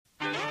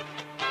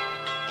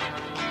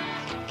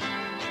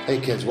Hey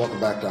kids,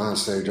 welcome back to On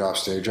Stage, Off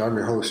Stage. I'm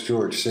your host,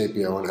 George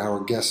Sapio, and our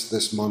guest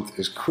this month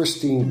is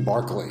Christine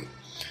Barclay.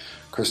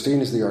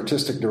 Christine is the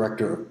artistic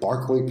director of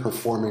Barclay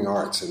Performing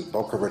Arts in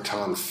Boca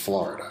Raton,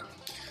 Florida.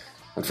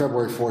 On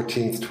February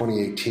 14th,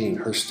 2018,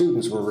 her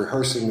students were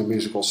rehearsing the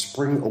musical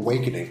Spring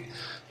Awakening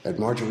at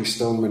Marjorie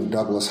Stoneman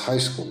Douglas High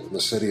School in the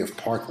city of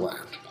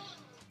Parkland.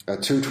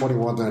 At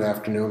 2:21 that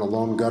afternoon, a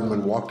lone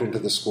gunman walked into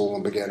the school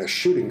and began a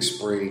shooting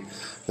spree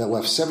that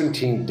left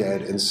 17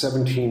 dead and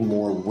 17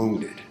 more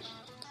wounded.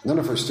 None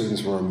of her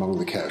students were among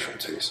the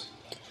casualties.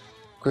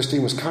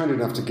 Christine was kind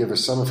enough to give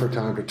us some of her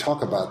time to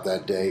talk about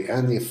that day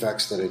and the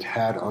effects that it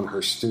had on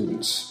her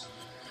students.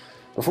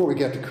 Before we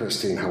get to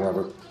Christine,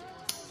 however,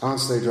 On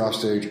Stage, Off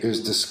Stage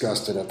is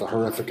disgusted at the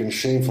horrific and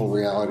shameful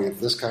reality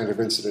that this kind of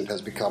incident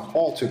has become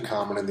all too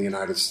common in the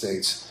United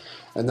States,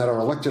 and that our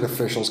elected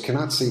officials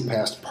cannot see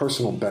past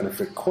personal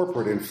benefit,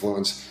 corporate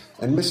influence,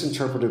 and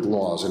misinterpreted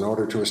laws in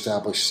order to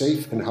establish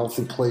safe and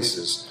healthy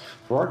places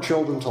for our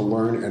children to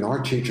learn and our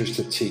teachers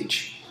to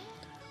teach.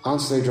 On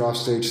Stage, Off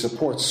Stage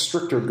supports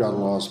stricter gun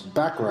laws,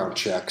 background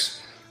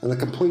checks, and the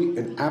complete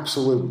and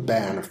absolute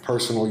ban of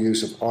personal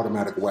use of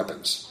automatic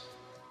weapons.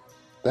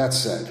 That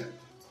said,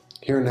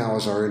 here now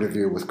is our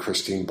interview with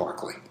Christine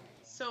Barclay.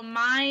 So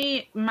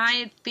my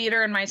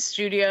theater and my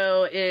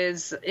studio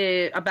is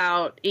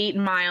about 8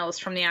 miles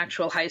from the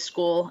actual high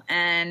school,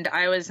 and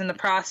I was in the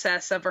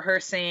process of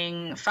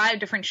rehearsing 5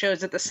 different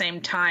shows at the same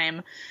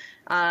time.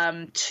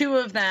 2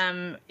 of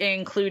them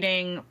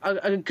including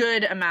a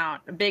good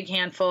amount, a big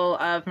handful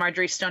of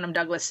Marjorie Stoneman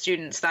Douglas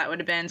students. That would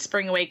have been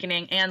Spring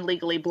Awakening and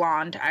Legally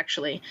Blonde,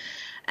 actually.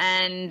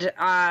 And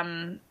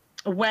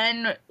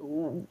when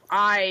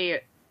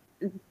I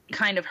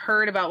kind of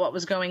heard about what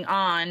was going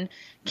on,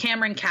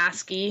 Cameron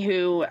Caskey,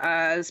 who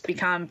has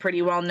become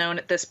pretty well known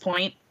at this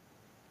point,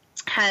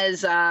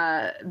 has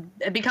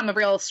become a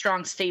real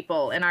strong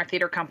staple in our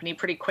theater company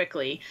pretty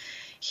quickly.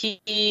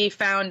 He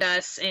found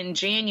us in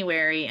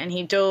January, and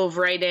he dove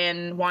right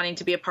in, wanting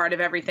to be a part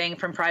of everything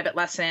from private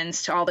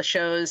lessons to all the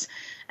shows,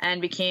 and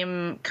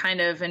became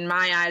kind of, in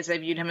my eyes, I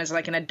viewed him as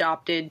like an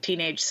adopted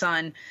teenage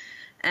son.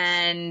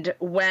 And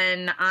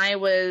when I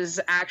was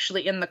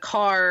actually in the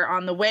car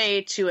on the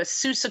way to a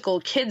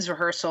Seussical kids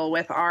rehearsal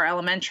with our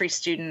elementary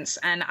students,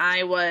 and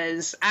I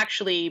was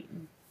actually,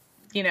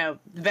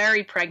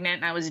 very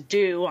pregnant, and I was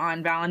due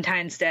on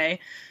Valentine's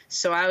Day.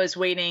 So I was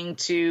waiting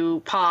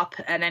to pop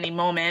at any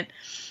moment,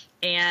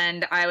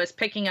 and I was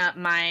picking up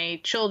my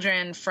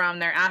children from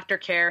their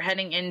aftercare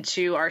heading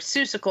into our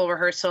Seussical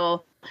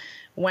rehearsal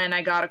when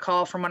I got a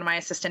call from one of my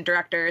assistant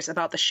directors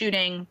about the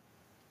shooting,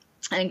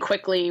 and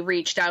quickly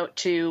reached out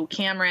to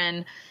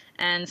Cameron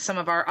and some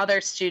of our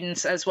other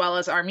students, as well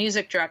as our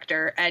music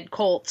director. Ed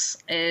Colts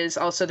is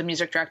also the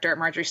music director at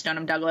Marjorie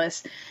Stoneman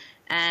Douglas.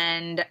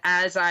 And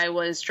as I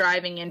was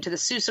driving into the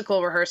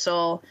Seussical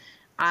rehearsal,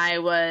 I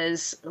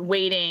was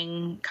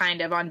waiting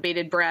kind of on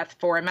bated breath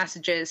for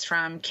messages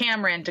from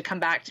Cameron to come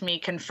back to me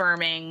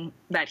confirming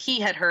that he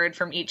had heard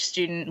from each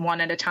student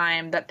one at a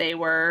time that they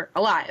were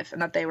alive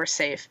and that they were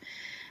safe.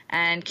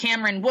 And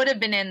Cameron would have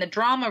been in the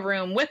drama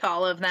room with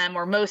all of them,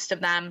 or most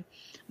of them,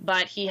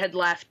 but he had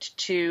left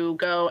to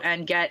go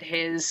and get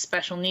his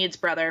special needs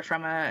brother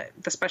from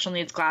the special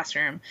needs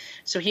classroom.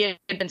 So he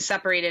had been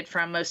separated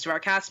from most of our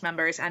cast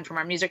members and from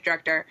our music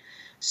director.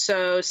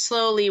 So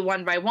slowly,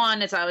 one by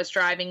one, as I was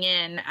driving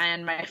in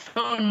and my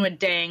phone would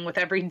ding, with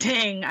every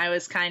ding, I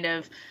was kind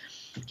of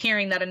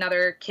hearing that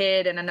another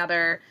kid and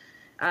another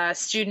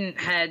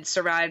student had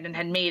survived and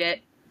had made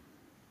it.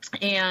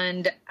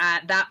 And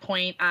at that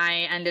point,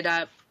 I ended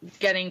up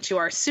getting to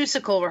our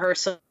Seussical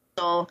rehearsal,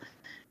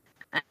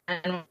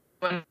 and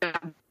when the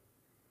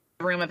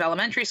room of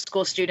elementary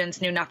school students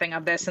knew nothing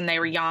of this, and they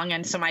were young,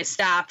 and so my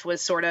staff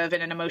was sort of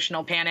in an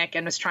emotional panic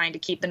and was trying to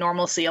keep the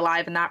normalcy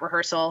alive in that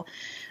rehearsal.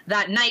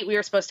 That night, we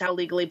were supposed to have a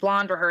Legally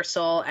Blonde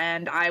rehearsal,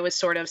 and I was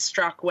sort of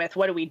struck with,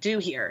 what do we do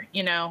here?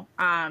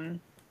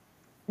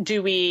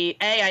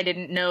 I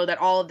didn't know that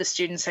all of the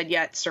students had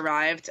yet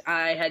survived.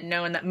 I had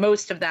known that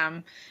most of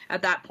them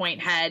at that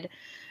point had.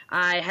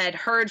 I had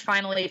heard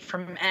finally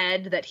from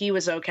Ed that he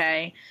was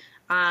okay.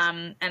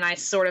 And I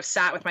sort of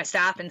sat with my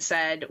staff and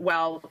said,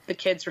 well, the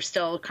kids were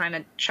still kind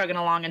of chugging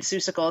along in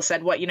Seussical,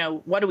 said, what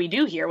do we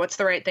do here? What's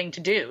the right thing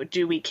to do?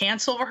 Do we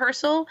cancel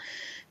rehearsal?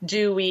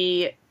 Do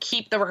we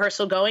keep the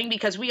rehearsal going?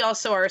 Because we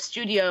also are a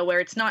studio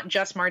where it's not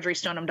just Marjorie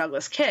Stoneman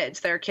Douglas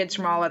kids. There are kids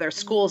from all other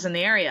schools in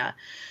the area.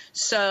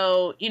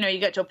 So, you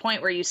get to a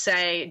point where you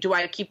say, do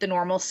I keep the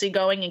normalcy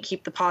going and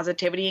keep the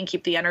positivity and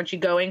keep the energy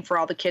going for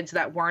all the kids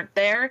that weren't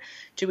there?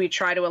 Do we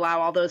try to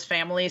allow all those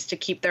families to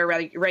keep their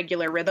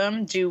regular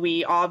rhythm? Do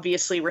we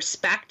obviously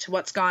respect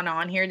what's gone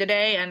on here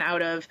today, and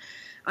out of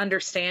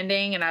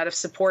understanding and out of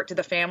support to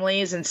the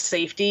families and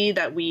safety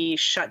that we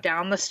shut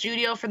down the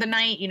studio for the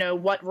night?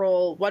 What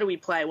role, what do we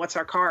play? What's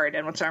our card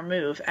and what's our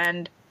move?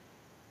 And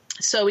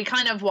so we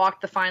kind of walked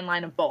the fine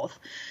line of both.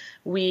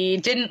 We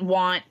didn't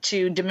want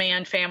to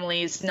demand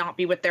families not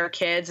be with their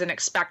kids and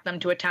expect them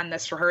to attend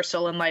this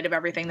rehearsal in light of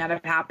everything that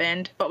had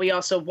happened, but we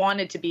also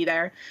wanted to be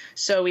there.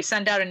 So we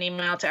sent out an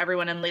email to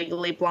everyone in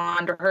Legally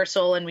Blonde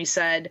rehearsal, and we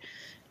said,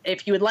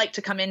 if you would like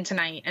to come in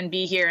tonight and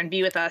be here and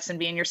be with us and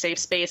be in your safe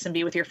space and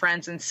be with your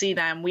friends and see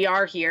them, we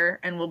are here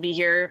and we'll be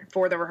here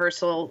for the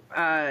rehearsal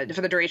for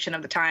the duration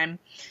of the time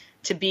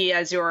to be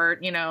as your,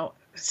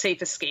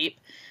 safe escape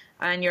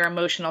and your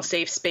emotional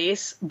safe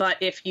space. But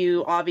if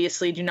you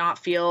obviously do not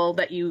feel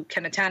that you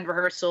can attend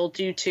rehearsal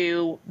due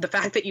to the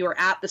fact that you are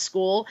at the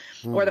school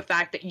or the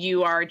fact that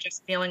you are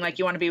just feeling like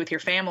you want to be with your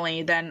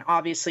family, then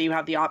obviously you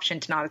have the option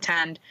to not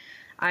attend.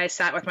 I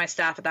sat with my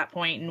staff at that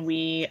point, and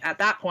we, at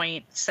that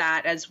point,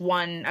 sat as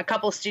one. A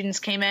couple of students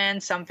came in,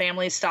 some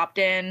families stopped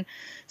in,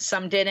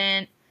 some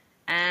didn't.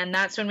 And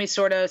that's when we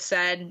sort of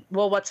said,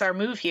 well, what's our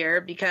move here?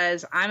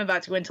 Because I'm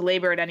about to go into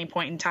labor at any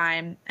point in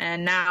time.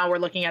 And now we're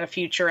looking at a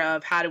future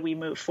of how do we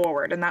move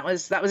forward? And that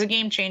was a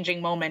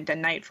game-changing moment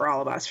and night for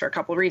all of us for a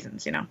couple of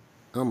reasons,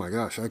 Oh, my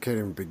gosh. I can't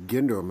even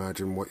begin to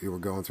imagine what you were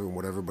going through and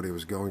what everybody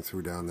was going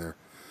through down there.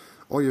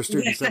 All your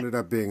students ended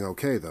up being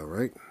okay, though,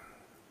 right?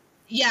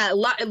 Yeah,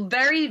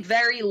 very,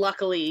 very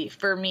luckily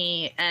for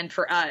me and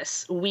for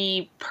us,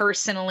 we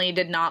personally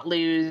did not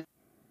lose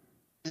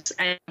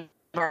any of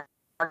our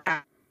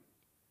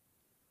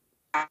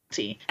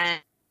faculty. And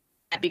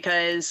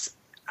because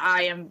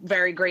I am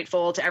very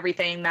grateful to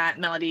everything that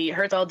Melody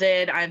Hertel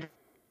did. I'm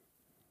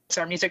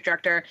our music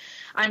director.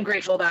 I'm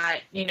grateful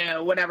that,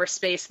 whatever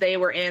space they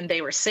were in,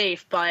 they were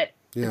safe. But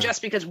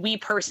just because we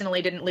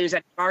personally didn't lose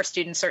any of our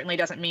students certainly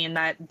doesn't mean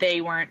that they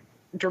weren't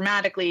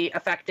dramatically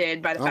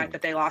affected by the fact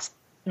that they lost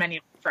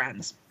many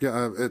friends.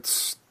 Yeah,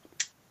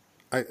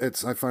 I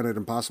find it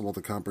impossible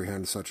to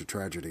comprehend such a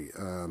tragedy.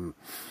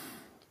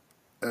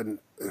 And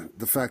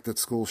the fact that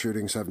school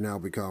shootings have now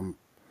become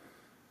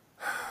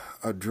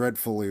a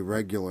dreadfully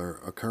regular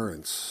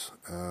occurrence.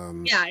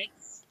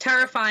 It's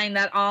terrifying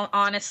that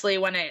honestly,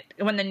 when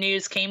the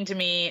news came to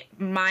me,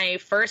 my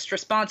first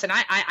response, and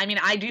I mean,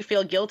 I do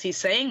feel guilty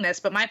saying this,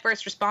 but my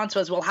first response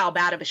was, well, how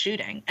bad of a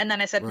shooting? And then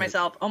I said to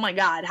myself, oh my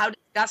God, how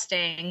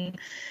disgusting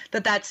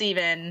that's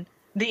even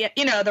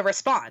the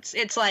response.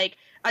 It's like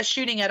a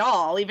shooting at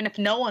all, even if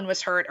no one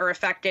was hurt or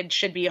affected,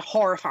 should be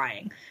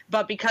horrifying.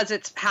 But because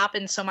it's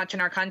happened so much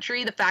in our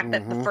country, the fact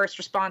that the first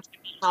response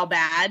can be how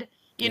bad,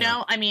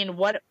 I mean,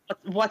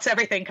 what's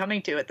everything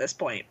coming to at this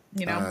point,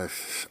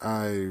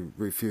 I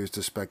refuse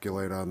to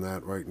speculate on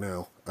that right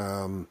now.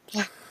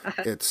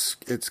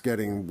 It's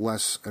getting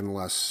less and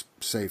less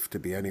safe to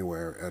be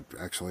anywhere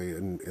actually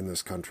in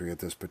this country at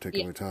this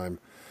particular time.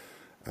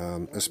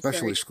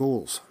 Especially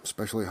schools,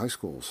 especially high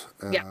schools.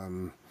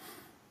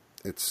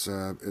 It's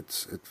a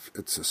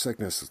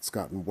sickness that's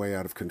gotten way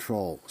out of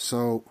control.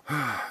 So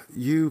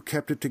you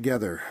kept it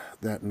together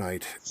that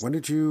night. When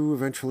did you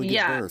eventually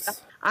give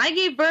birth? I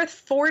gave birth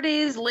 4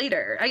 days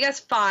later. I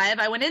guess 5.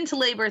 I went into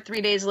labor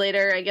 3 days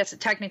later. I guess it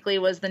technically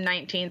was the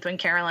 19th when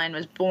Caroline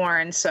was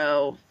born,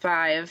 so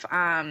 5.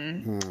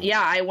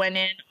 I went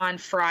in on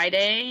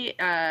Friday,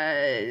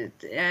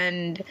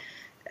 and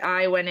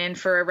I went in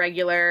for a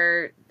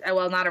regular,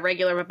 not a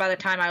regular, but by the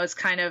time I was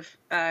kind of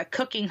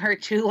cooking her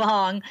too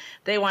long,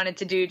 they wanted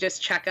to do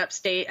just checkup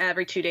state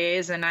every 2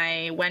 days. And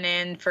I went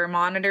in for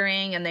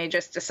monitoring, and they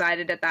just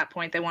decided at that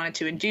point they wanted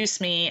to induce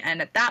me.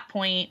 And at that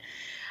point,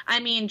 I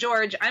mean,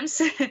 George, I'm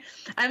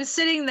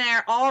sitting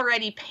there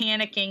already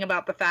panicking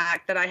about the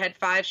fact that I had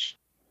 5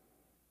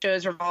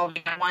 shows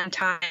revolving at one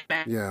time.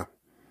 And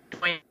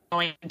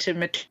going to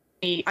maternity.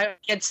 I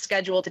had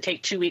scheduled to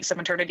take 2 weeks of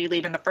maternity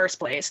leave in the first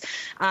place.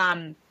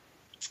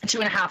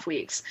 2.5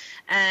 weeks.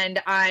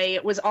 And I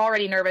was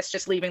already nervous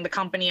just leaving the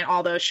company and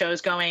all those shows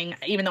going,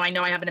 even though I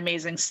know I have an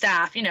amazing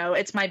staff,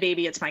 it's my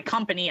baby, it's my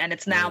company, and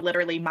it's now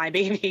literally my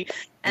baby.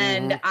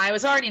 And I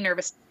was already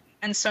nervous.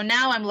 And so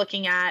now I'm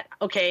looking at,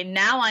 okay,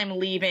 now I'm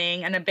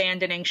leaving and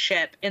abandoning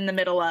ship in the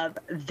middle of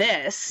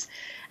this.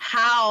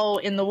 How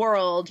in the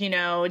world,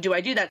 do I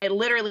do that? I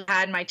literally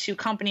had my 2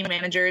 company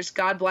managers,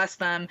 God bless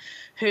them,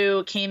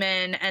 who came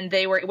in and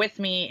they were with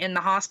me in the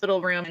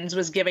hospital room and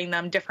was giving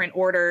them different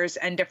orders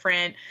and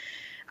different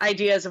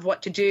ideas of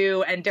what to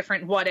do and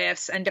different what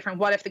ifs and different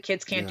what if the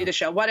kids can't do the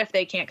show? What if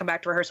they can't come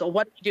back to rehearsal?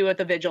 What do we do with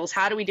the vigils?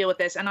 How do we deal with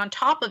this? And on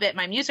top of it,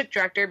 my music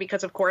director,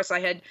 because of course I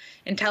had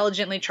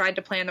intelligently tried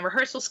to plan the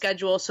rehearsal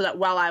schedule so that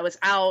while I was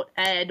out,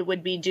 Ed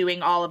would be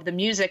doing all of the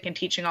music and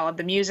teaching all of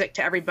the music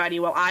to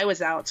everybody while I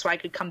was out so I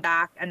could come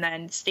back and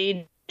then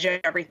stage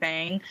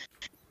everything.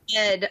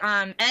 Ed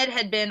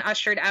had been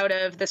ushered out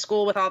of the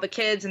school with all the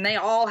kids, and they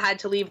all had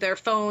to leave their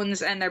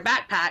phones and their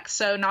backpacks.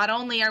 So not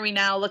only are we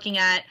now looking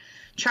at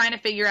trying to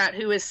figure out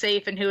who is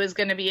safe and who is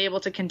going to be able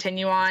to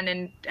continue on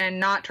and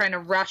not trying to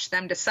rush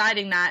them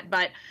deciding that.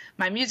 But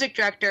my music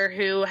director,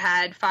 who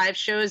had 5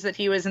 shows that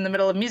he was in the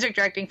middle of music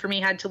directing for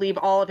me, had to leave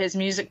all of his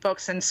music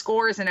books and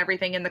scores and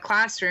everything in the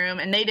classroom,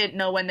 and they didn't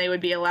know when they would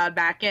be allowed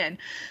back in.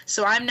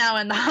 So I'm now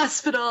in the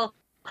hospital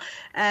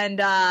And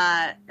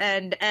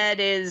Ed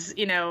is,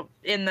 you know,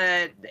 in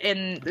the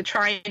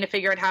trying to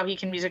figure out how he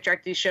can music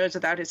direct these shows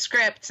without his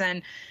scripts.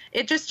 And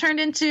it just turned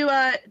into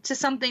to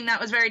something that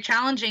was very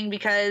challenging,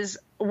 because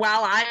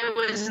while I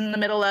was in the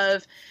middle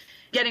of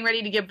getting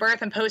ready to give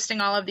birth and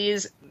posting all of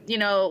these, you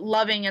know,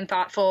 loving and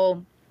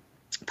thoughtful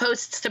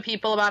posts to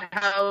people about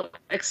how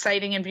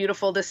exciting and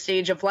beautiful this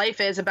stage of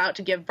life is about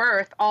to give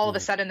birth, all of a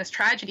sudden this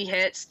tragedy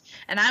hits,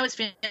 and I was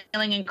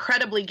feeling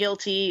incredibly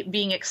guilty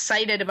being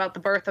excited about the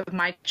birth of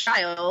my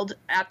child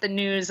at the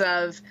news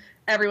of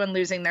everyone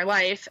losing their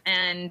life,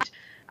 and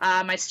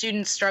my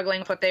students struggling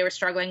with what they were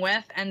struggling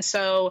with. And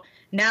so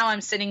now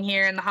I'm sitting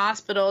here in the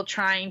hospital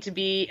trying to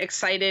be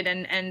excited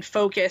and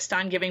focused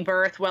on giving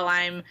birth while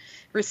I'm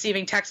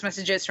receiving text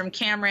messages from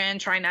Cameron,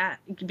 trying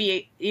to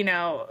be, you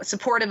know,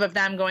 supportive of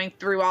them going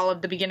through all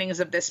of the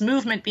beginnings of this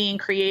movement being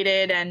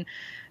created, and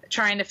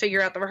trying to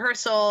figure out the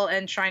rehearsal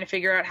and trying to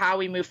figure out how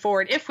we move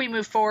forward, if we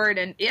move forward.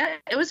 And yeah,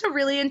 it was a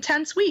really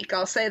intense week,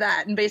 I'll say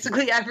that, and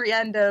basically every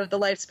end of the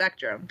life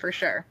spectrum, for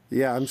sure.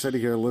 Yeah, I'm sitting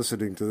here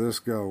listening to this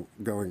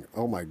going,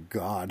 oh my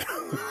God.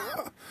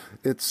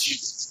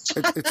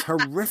 It's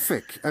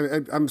horrific.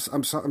 I'm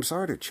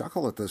sorry to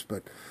chuckle at this,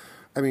 but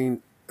I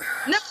mean,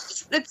 no,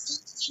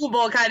 it's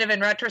doable kind of in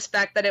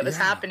retrospect that it was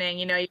happening.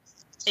 You know, you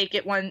take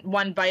it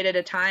one bite at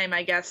a time,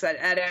 I guess, at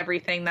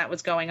everything that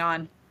was going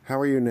on. How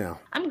are you now?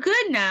 I'm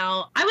good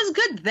now. I was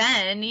good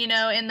then, you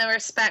know, in the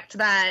respect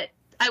that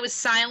I was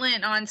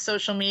silent on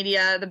social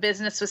media. The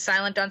business was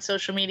silent on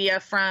social media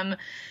for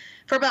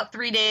about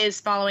 3 days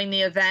following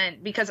the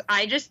event, because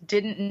I just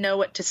didn't know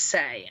what to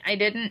say. I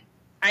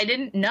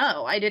didn't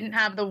know. I didn't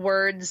have the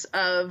words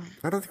of...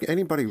 I don't think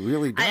anybody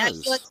really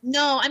does.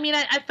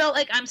 I felt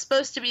like I'm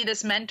supposed to be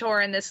this mentor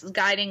and this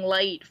guiding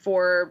light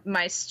for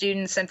my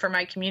students and for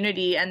my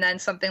community, and then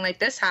something like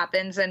this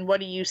happens, and what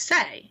do you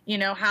say? You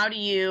know, how do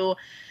you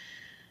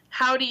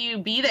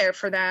be there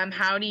for them?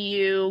 How do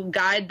you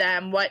guide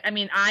them?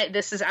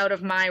 This is out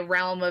of my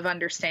realm of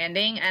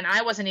understanding, and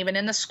I wasn't even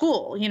in the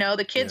school. You know,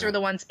 the kids were the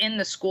ones in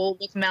the school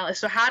with Mel.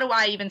 So how do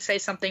I even say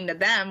something to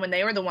them when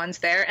they were the ones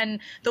there?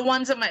 And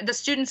the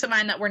students of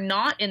mine that were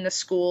not in the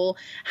school,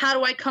 how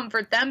do I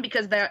comfort them?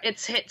 Because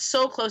it's hit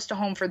so close to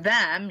home for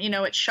them. You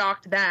know, it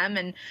shocked them,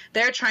 and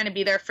they're trying to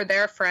be there for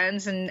their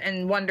friends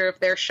and wonder if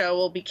their show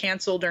will be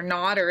canceled or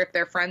not, or if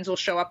their friends will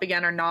show up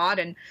again or not.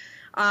 And,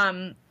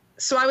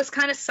 so I was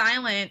kind of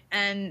silent,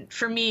 and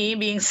for me,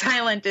 being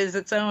silent is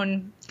its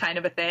own kind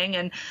of a thing.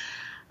 And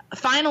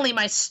finally,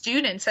 my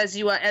students, as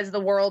the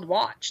world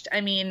watched,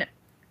 I mean,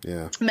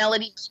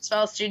 Melody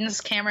Maxwell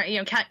students, Cameron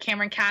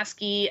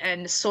Kasky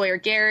and Sawyer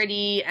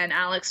Garrity and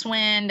Alex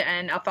Wind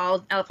and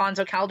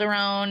Alfonso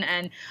Calderon,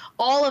 and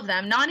all of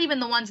them, not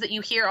even the ones that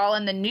you hear all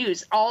in the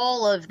news,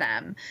 all of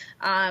them,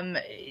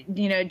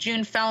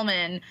 June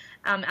Fellman,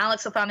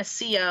 Alex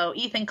Athanasia,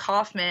 Ethan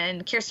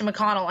Kaufman, Kirsten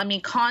McConnell. I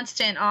mean,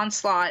 constant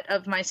onslaught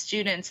of my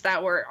students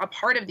that were a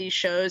part of these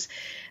shows,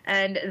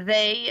 and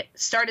they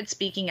started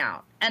speaking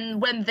out.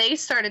 And when they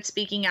started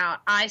speaking out,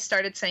 I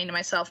started saying to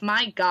myself,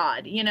 my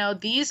God, you know,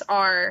 these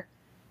are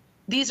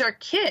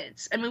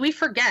kids. I mean, we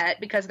forget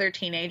because they're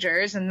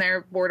teenagers and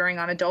they're bordering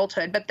on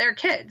adulthood, but they're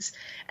kids.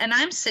 And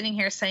I'm sitting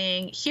here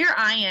saying, here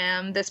I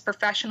am, this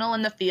professional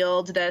in the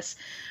field, this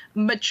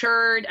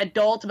matured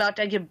adult about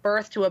to give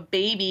birth to a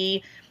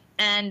baby,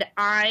 and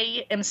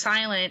I am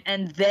silent,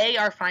 and they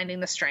are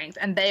finding the strength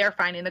and they are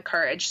finding the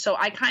courage. So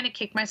I kind of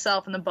kicked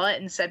myself in the butt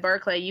and said,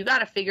 Barclay, you got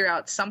to figure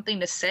out something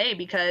to say,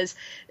 because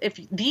if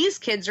these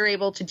kids are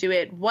able to do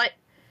it, what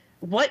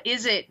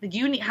is it that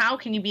you need? How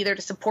can you be there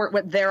to support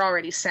what they're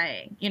already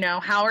saying? You know,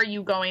 how are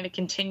you going to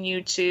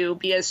continue to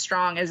be as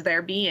strong as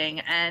they're being?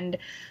 And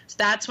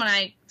that's when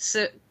I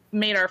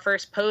made our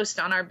first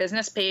post on our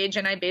business page,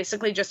 and I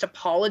basically just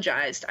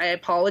apologized. I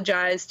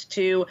apologized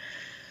to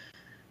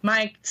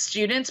my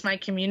students, my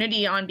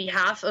community, on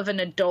behalf of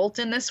an adult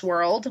in this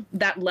world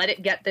that let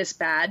it get this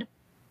bad.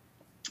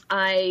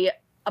 I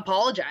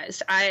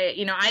apologized. I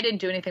didn't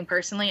do anything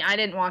personally. I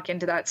didn't walk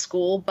into that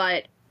school,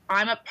 but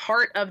I'm a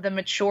part of the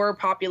mature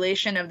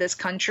population of this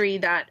country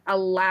that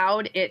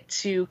allowed it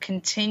to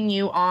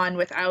continue on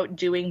without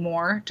doing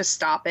more to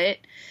stop it,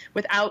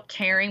 without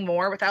caring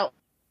more, without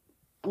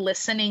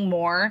listening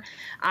more.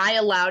 I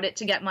allowed it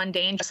to get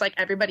mundane just like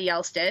everybody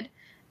else did.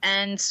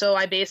 And so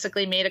I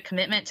basically made a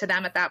commitment to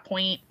them at that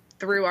point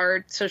through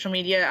our social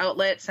media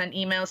outlets and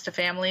emails to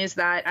families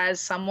that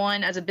as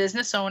a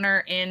business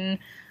owner in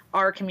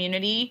our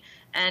community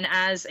and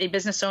as a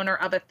business owner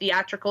of a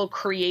theatrical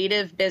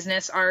creative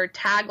business, our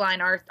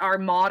tagline, our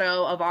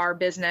motto of our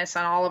business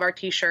on all of our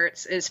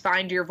t-shirts is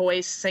find your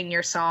voice, sing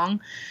your song.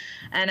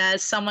 And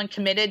as someone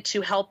committed to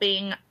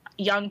helping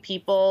young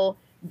people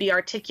be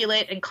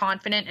articulate and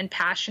confident and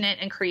passionate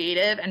and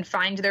creative and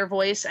find their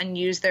voice and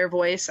use their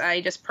voice, I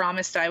just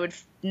promised I would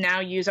now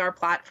use our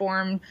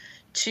platform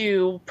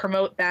to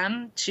promote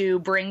them, to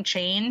bring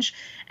change,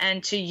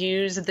 and to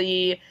use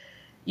the,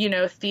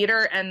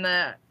 theater and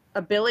the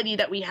ability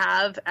that we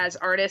have as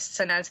artists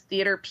and as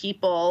theater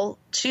people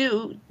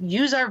to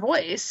use our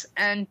voice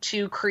and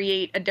to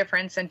create a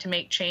difference and to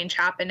make change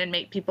happen and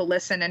make people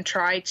listen and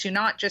try to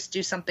not just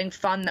do something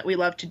fun that we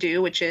love to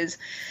do, which is,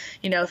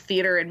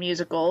 theater and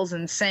musicals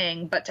and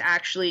sing, but to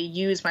actually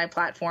use my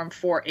platform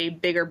for a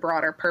bigger,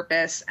 broader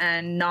purpose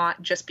and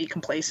not just be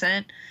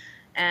complacent.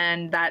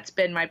 And that's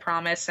been my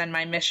promise and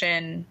my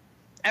mission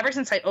ever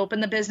since I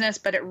opened the business,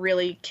 but it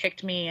really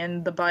kicked me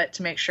in the butt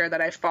to make sure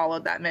that I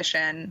followed that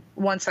mission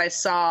once I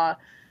saw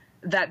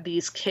that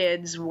these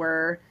kids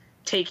were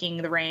taking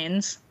the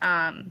reins.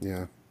 I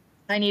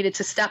needed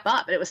to step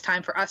up. It was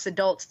time for us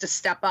adults to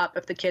step up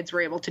if the kids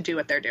were able to do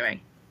what they're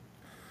doing.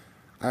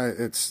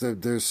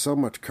 There's so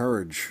much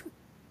courage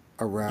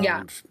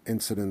around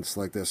incidents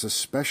like this,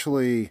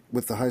 especially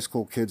with the high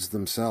school kids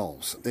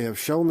themselves. They have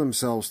shown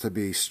themselves to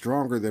be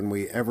stronger than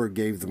we ever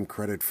gave them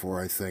credit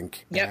for, I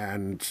think. Yep.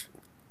 And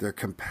their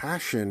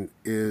compassion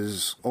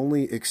is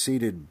only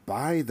exceeded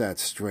by that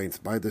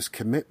strength, by this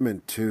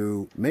commitment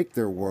to make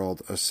their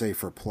world a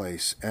safer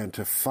place and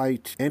to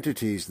fight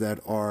entities that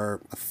are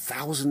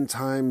 1,000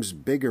 times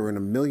bigger and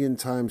 1,000,000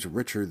 times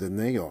richer than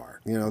they are.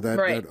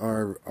 That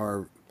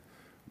are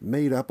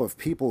made up of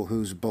people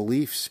whose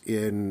beliefs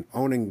in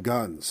owning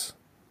guns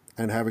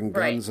and having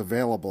guns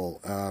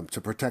available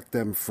to protect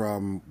them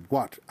from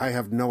what? I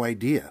have no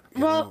idea.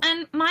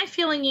 And my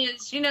feeling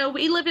is,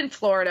 we live in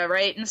Florida,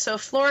 right? And so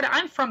Florida,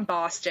 I'm from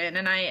Boston,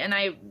 and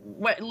I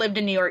lived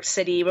in New York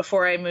City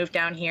before I moved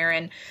down here.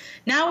 And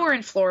now we're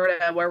in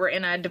Florida, where we're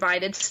in a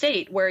divided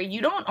state, where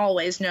you don't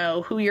always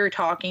know who you're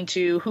talking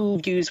to, who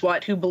views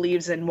what, who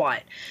believes in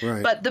what.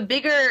 Right. But the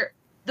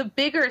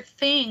bigger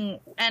thing,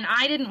 and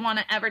I didn't want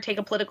to ever take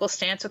a political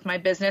stance with my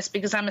business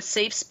because I'm a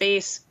safe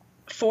space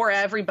for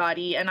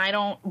everybody, and I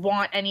don't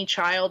want any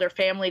child or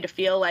family to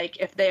feel like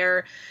if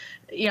they're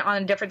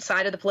on a different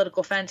side of the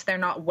political fence, they're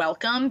not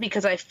welcome,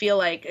 because I feel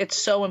like it's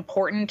so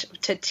important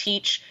to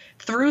teach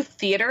through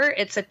theater.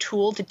 It's a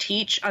tool to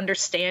teach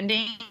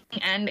understanding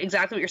and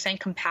exactly what you're saying,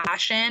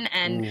 compassion,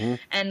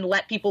 and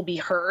let people be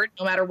heard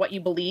no matter what you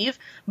believe.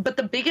 But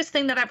the biggest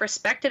thing that I've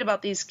respected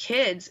about these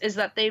kids is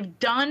that they've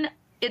done,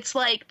 it's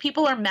like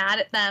people are mad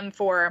at them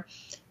for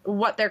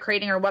what they're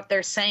creating or what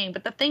they're saying.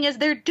 But the thing is,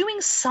 they're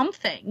doing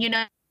something,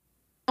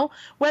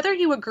 whether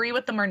you agree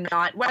with them or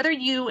not, whether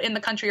you in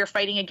the country are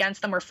fighting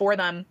against them or for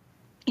them,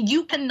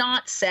 you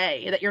cannot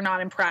say that you're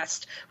not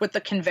impressed with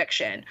the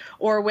conviction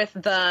or with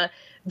the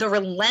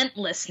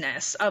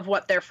relentlessness of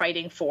what they're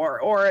fighting for,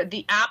 or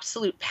the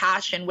absolute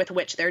passion with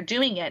which they're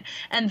doing it.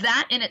 And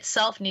that in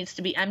itself needs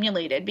to be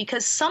emulated,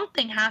 because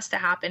something has to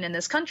happen in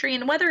this country.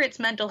 And whether it's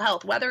mental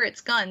health, whether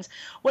it's guns,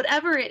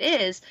 whatever it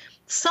is,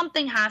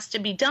 something has to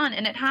be done,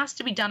 and it has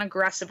to be done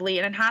aggressively,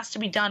 and it has to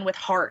be done with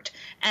heart.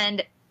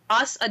 And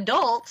us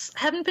adults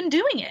haven't been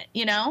doing it,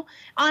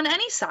 on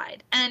any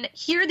side. And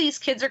here these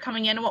kids are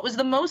coming in. And what was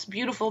the most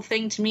beautiful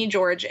thing to me,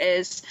 George,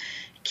 is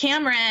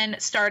Cameron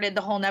started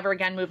the whole Never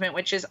Again movement,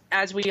 which is,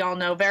 as we all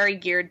know, very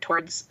geared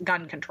towards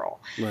gun control.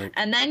 Right.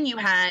 And then you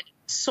had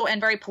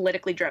and very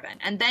politically driven.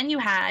 And then you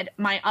had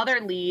my other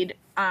lead,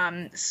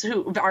 our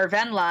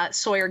Venla,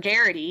 Sawyer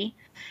Garrity.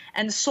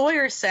 And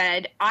Sawyer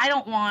said, I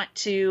want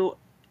to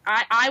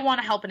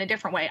help in a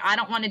different way. I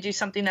don't want to do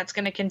something that's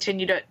going to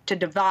continue to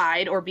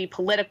divide or be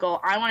political.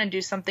 I want to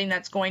do something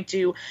that's going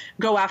to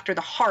go after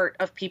the heart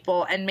of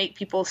people and make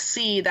people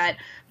see that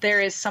there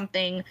is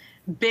something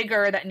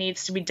bigger that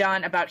needs to be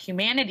done about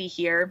humanity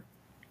here.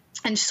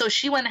 And so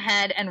she went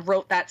ahead and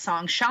wrote that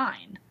song,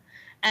 Shine.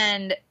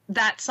 And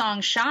that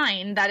song,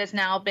 Shine, that has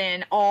now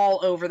been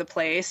all over the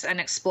place and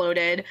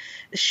exploded.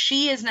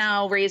 She is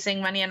now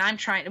raising money, and I'm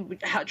trying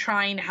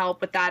to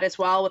help with that as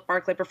well. With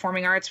Barclay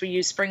Performing Arts, we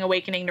use Spring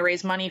Awakening to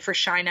raise money for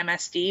Shine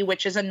MSD,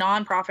 which is a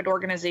nonprofit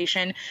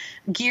organization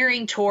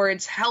gearing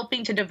towards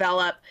helping to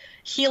develop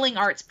healing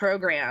arts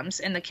programs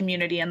in the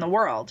community and the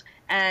world.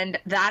 And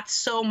that's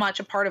so much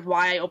a part of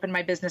why I opened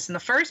my business in the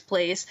first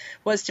place,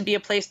 was to be a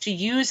place to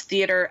use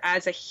theater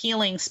as a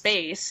healing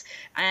space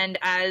and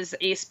as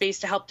a space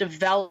to help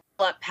develop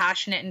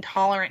passionate and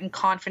tolerant and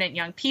confident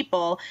young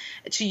people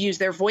to use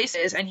their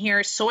voices. And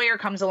here Sawyer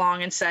comes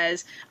along and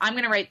says, I'm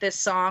going to write this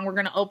song. We're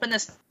going to open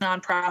this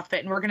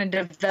nonprofit, and we're going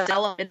to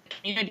develop in the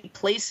community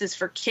places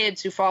for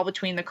kids who fall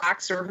between the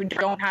cracks or who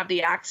don't have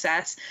the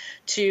access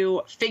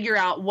to figure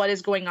out what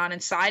is going on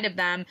inside of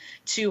them,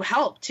 to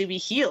help to be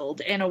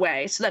healed in a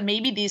way so that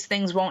maybe these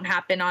things won't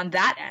happen on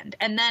that end.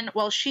 And then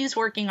while she's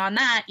working on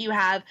that, you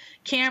have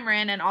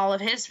Cameron and all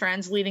of his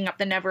friends leading up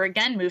the Never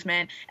Again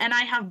movement. And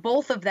I have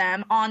both of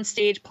them on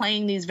stage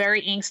playing these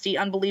very angsty,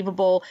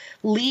 unbelievable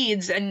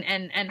leads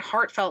and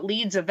heartfelt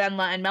leads of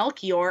Venla and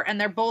Melchior, and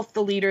they're both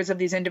the leaders of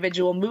these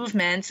individual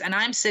movements, and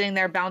I'm sitting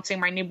there bouncing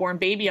my newborn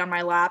baby on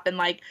my lap, and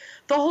like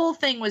the whole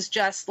thing was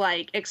just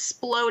like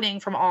exploding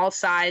from all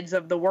sides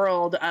of the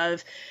world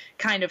of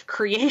kind of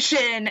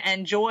creation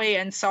and joy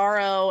and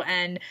sorrow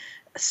and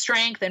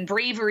strength and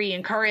bravery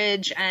and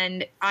courage.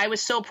 And I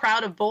was so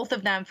proud of both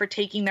of them for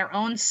taking their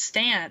own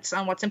stance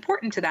on what's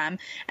important to them.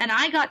 And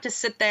I got to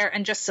sit there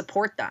and just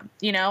support them.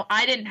 You know,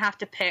 I didn't have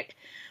to pick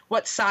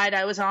what side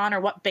I was on or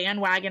what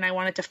bandwagon I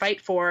wanted to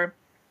fight for.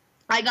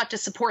 I got to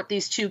support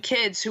these two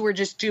kids who were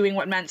just doing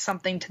what meant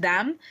something to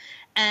them.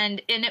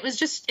 And it was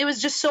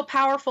just so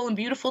powerful and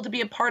beautiful to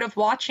be a part of,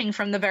 watching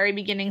from the very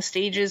beginning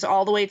stages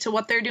all the way to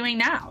what they're doing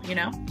now, you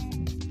know?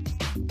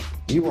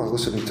 You are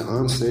listening to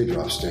On Stage,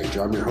 Off Stage.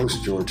 I'm your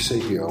host, George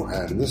Sapio,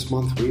 and this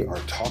month we are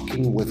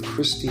talking with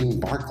Christine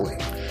Barclay.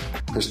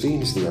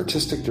 Christine is the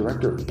Artistic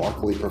Director of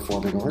Barclay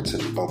Performing Arts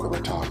in Boca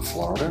Raton,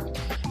 Florida,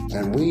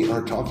 and we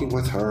are talking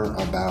with her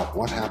about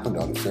what happened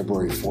on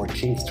February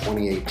 14th,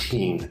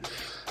 2018,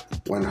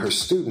 when her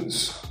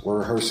students were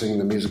rehearsing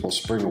the musical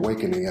Spring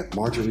Awakening at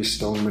Marjorie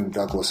Stoneman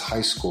Douglas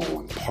High School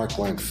in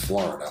Parkland,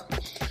 Florida.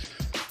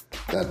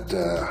 That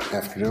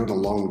afternoon, a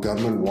lone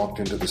gunman walked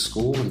into the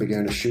school and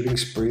began a shooting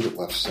spree that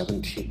left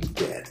 17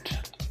 dead.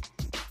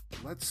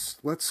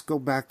 Let's go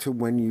back to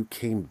when you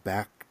came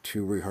back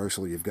to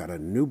rehearsal. You've got a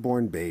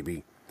newborn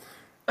baby.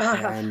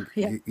 And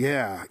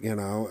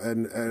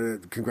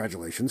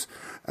congratulations.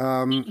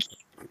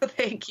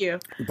 Thank you.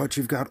 But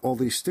you've got all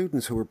these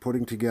students who are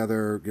putting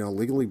together,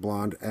 Legally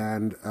Blonde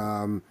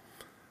and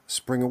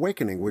Spring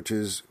Awakening, which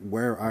is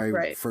where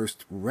I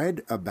first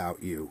read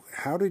about you.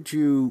 How did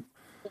you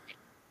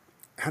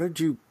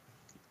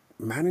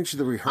manage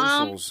the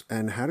rehearsals,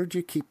 and how did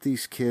you keep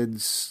these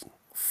kids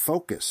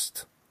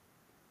focused?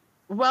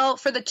 Well,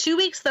 for the 2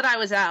 weeks that I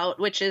was out,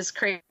 which is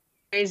crazy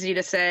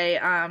to say,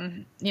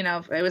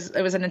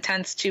 it was an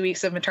intense 2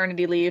 weeks of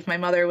maternity leave.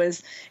 It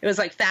was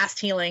like fast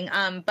healing.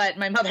 But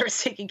my mother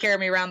was taking care of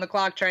me around the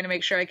clock, trying to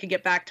make sure I could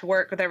get back to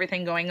work with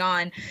everything going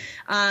on.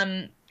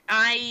 I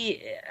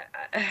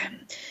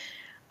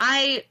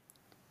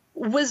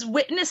was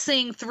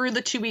witnessing through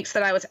the 2 weeks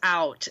that I was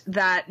out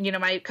that,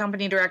 my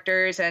company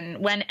directors, and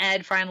when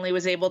Ed finally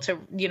was able to,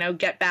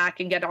 get back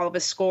and get all of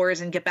his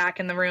scores and get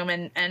back in the room,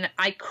 and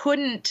I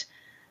couldn't.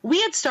 We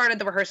had started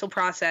the rehearsal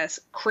process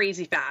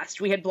crazy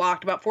fast. We had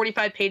blocked about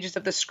 45 pages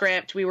of the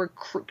script. We were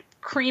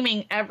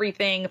creaming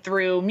everything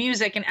through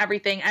music and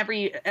everything.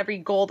 Every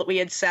goal that we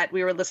had set,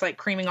 we were just like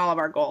creaming all of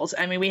our goals.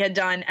 I mean, we had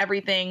done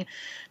everything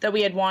that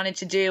we had wanted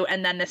to do,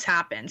 and then this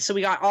happened. So we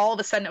got, all of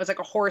a sudden, it was like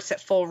a horse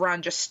at full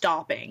run, just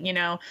stopping,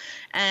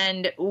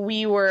 and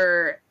we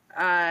were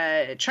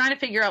trying to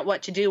figure out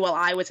what to do while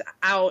I was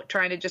out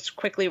trying to just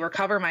quickly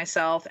recover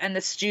myself. And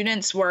the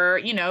students were,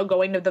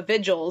 going to the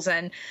vigils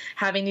and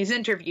having these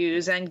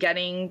interviews and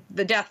getting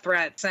the death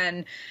threats,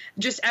 and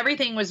just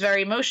everything was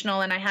very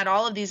emotional. And I had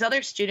all of these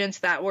other students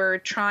that were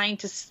trying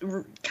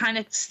to kind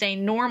of stay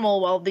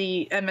normal while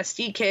the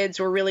MSD kids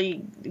were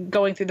really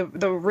going through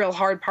the real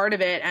hard part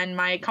of it. And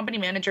my company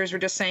managers were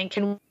just saying,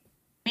 can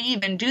we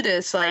even do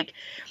this? Like,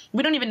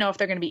 we don't even know if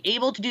they're going to be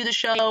able to do the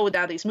show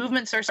without these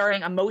movements are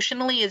starting.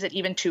 Emotionally, is it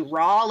even too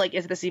raw? Like,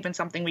 is this even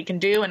something we can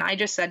do? And I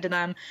just said to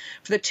them,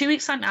 for the 2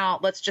 weeks I'm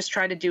out, let's just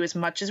try to do as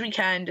much as we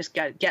can. Just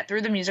get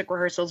through the music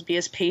rehearsals, be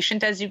as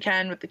patient as you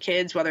can with the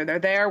kids, whether they're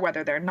there,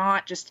 whether they're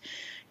not. Just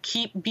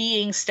keep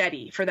being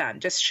steady for them.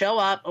 Just show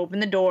up, open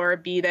the door,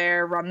 be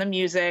there, run the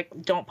music.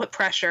 Don't put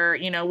pressure.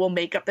 We'll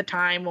make up the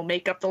time. We'll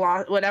make up the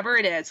loss, whatever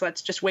it is.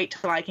 Let's just wait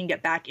till I can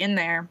get back in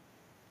there,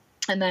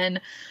 and then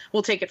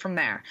we'll take it from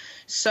there.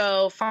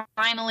 So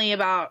finally,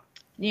 about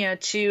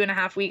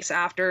 2.5 weeks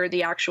after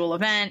the actual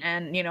event,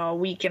 and a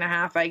week and a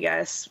half, I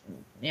guess,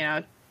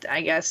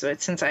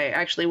 since I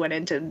actually went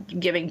into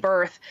giving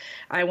birth,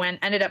 I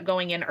ended up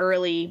going in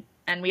early,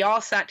 and we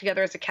all sat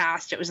together as a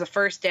cast. It was the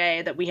first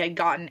day that we had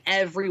gotten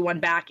everyone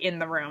back in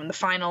the room. The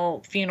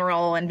final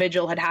funeral and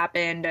vigil had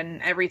happened,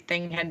 and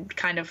everything had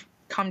kind of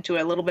come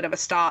to a little bit of a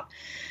stop.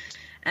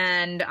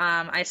 And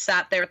I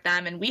sat there with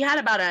them, and we had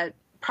about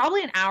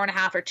probably an hour and a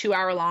half or 2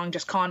 hour long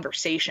just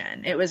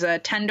conversation. It was a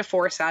 10 to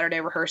 4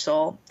 Saturday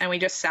rehearsal, and we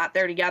just sat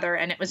there together,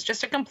 and it was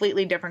just a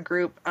completely different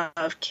group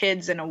of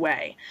kids in a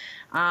way.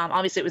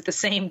 Obviously it was the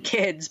same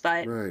kids,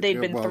 but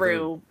they'd been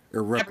through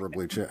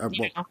irreparably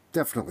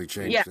definitely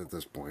changed at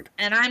this point.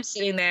 And I'm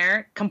sitting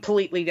there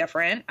completely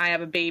different. I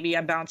have a baby,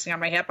 I'm bouncing on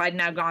my hip. I'd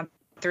now gone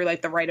through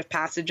like the rite of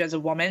passage as a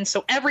woman.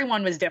 So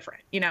everyone was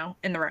different, in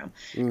the room.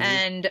 Mm-hmm.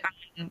 And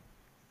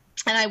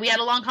we had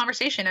a long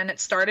conversation, and it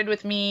started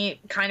with me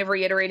kind of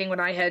reiterating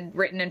what I had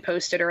written and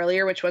posted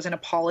earlier, which was an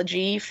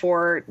apology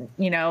for,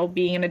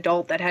 being an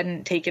adult that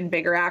hadn't taken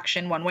bigger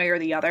action one way or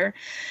the other.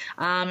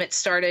 It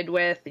started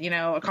with,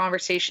 a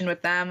conversation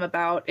with them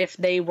about if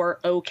they were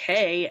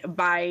okay.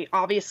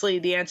 Obviously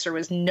the answer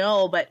was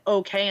no, but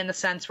okay in the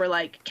sense where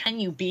like, can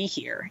you be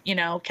here?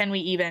 Can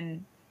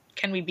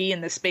we be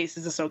in this space?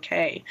 Is this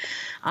okay?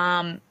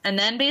 And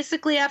then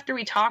basically after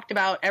we talked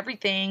about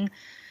everything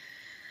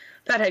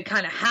that had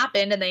kind of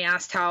happened, and they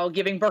asked how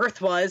giving birth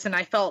was, and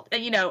I felt,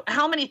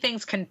 how many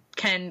things can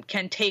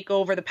take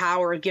over the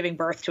power of giving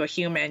birth to a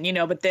human,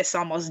 but this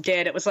almost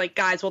did. It was like,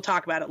 guys, we'll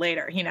talk about it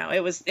later.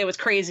 It was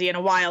crazy and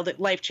a wild,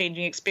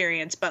 life-changing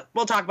experience, but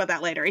we'll talk about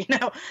that later.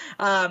 Yeah,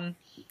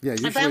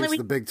 usually it's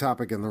the big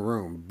topic in the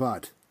room,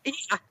 but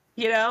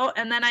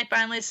And then I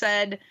finally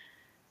said,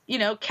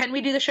 can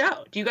we do the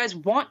show? Do you guys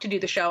want to do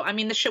the show? I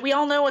mean, the show, we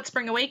all know what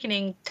Spring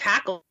Awakening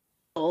tackles.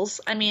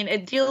 I mean,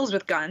 it deals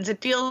with guns.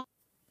 It deals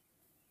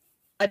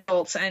with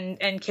adults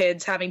and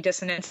kids having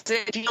dissonance.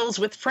 It deals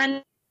with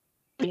friends,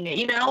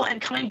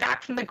 and coming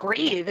back from the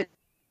grave.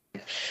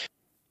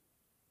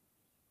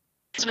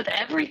 With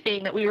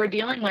everything that we were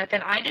dealing with,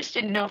 and I just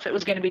didn't know if it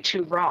was going to be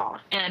too raw.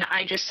 And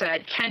I just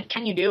said,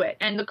 can you do it?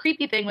 And the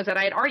creepy thing was that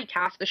I had already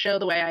cast the show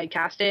the way I had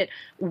cast it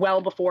well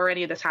before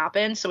any of this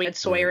happened. So we had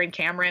Sawyer and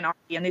Cameron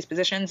already in these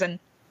positions, and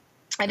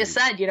I just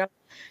said,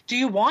 do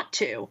you want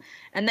to?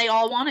 And they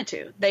all wanted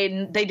to. They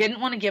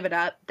didn't want to give it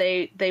up.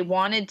 They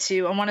wanted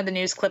to. On one of the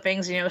news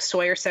clippings,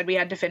 Sawyer said we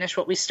had to finish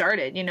what we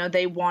started.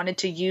 They wanted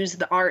to use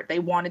the art. They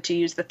wanted to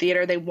use the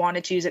theater. They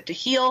wanted to use it to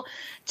heal,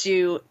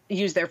 to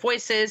use their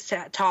voices,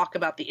 to talk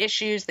about the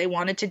issues. They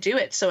wanted to do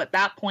it. So at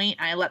that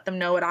point, I let them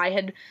know what I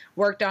had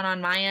worked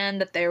on my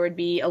end, that there would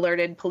be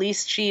alerted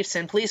police chiefs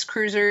and police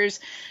cruisers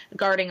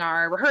guarding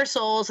our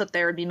rehearsals, that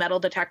there would be metal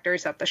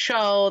detectors at the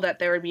show, that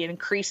there would be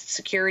increased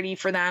security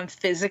for them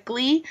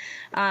physically,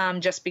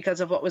 just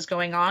because of what was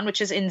going on, which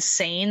is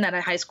insane that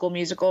a high school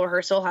musical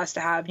rehearsal has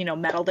to have,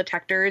 metal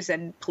detectors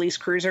and police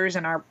cruisers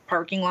in our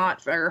parking lot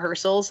for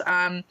rehearsals.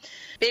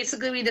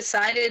 Basically, we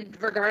decided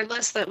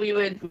regardless that we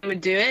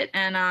would do it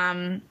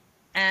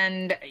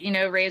and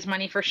raise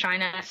money for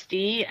Shine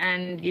SD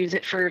and use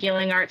it for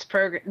healing arts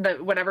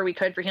whatever we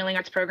could for healing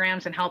arts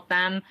programs and help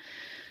them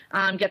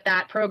get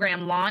that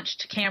program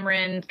launched.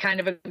 Cameron kind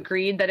of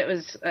agreed that it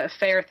was a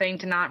fair thing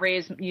to not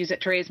use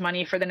it to raise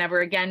money for the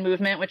Never Again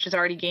movement, which is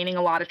already gaining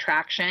a lot of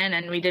traction,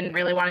 and we didn't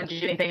really want to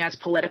do anything as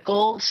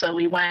political, so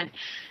we went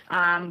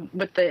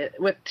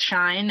with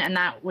Shine, and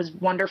that was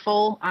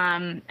wonderful.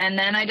 And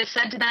then I just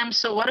said to them,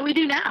 so what do we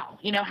do now?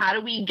 How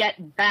do we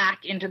get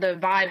back into the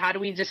vibe? How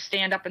do we just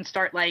stand up and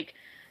start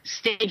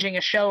staging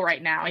a show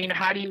right now?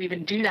 How do you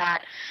even do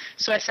that?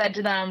 So I said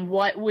to them,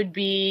 what would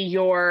be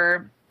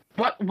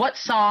what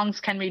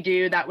songs can we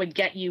do that would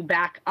get you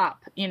back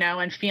up,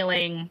 and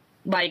feeling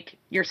like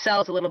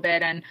yourselves a little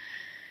bit? And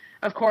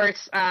of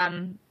course,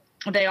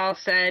 they all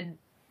said,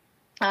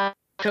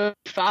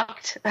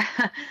 Fucked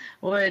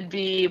would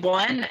be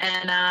one,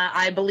 and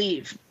I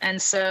Believe.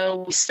 And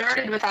so we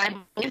started with I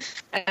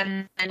Believe,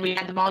 and we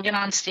had them all get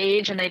on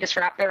stage, and they just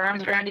wrapped their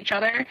arms around each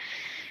other.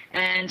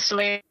 And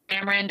Sawyer and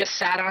Cameron just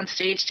sat on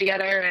stage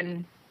together,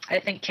 and I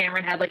think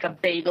Cameron had a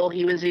bagel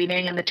he was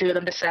eating, and the two of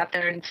them just sat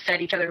there and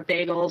fed each other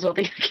bagels while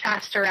the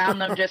cast around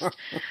them just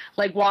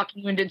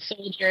walking wounded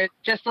soldiers,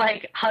 just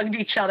hugged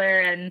each other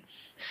and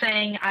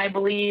sang I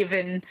Believe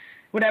in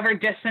whatever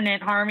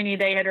dissonant harmony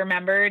they had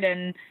remembered.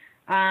 And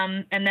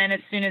then as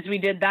soon as we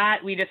did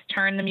that, we just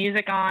turned the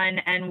music on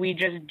and we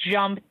just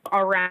jumped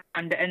around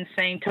and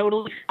sang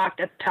Totally Fucked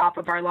at the top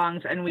of our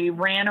lungs. And we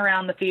ran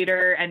around the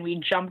theater and we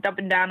jumped up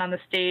and down on the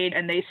stage,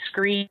 and they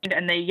screamed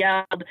and they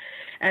yelled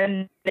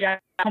and they got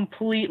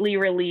completely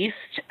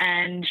released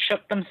and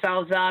shook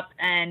themselves up.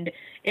 And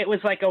it was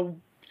like a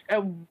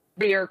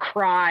rare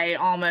cry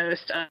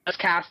almost, a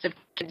cast of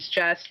kids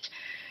just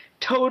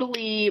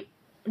totally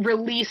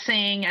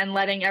releasing and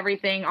letting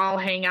everything all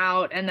hang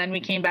out. And then we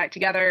came back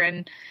together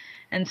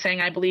and sang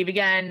I Believe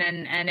again,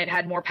 and it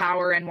had more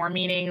power and more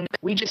meaning.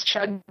 We just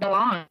chugged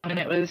along, and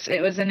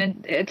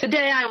it's a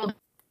day I will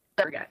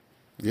never forget.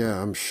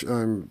 Yeah,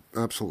 I'm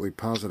absolutely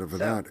positive of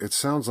that. It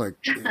sounds like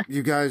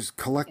you guys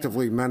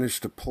collectively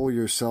managed to pull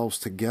yourselves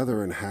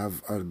together and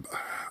have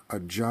a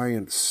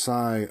giant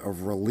sigh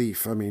of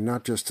relief. I mean,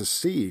 not just to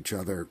see each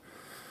other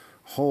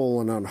whole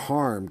and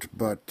unharmed,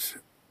 but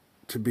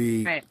to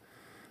be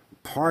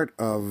part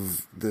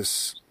of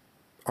this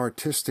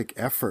artistic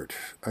effort.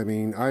 I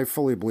mean, I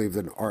fully believe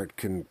that art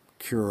can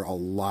cure a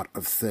lot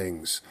of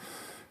things.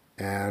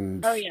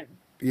 And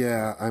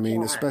yeah, I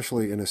mean,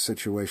 especially in a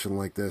situation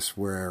like this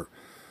where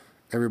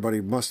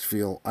everybody must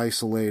feel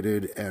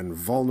isolated and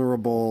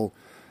vulnerable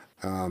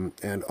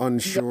and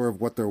unsure of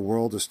what their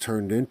world has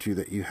turned into,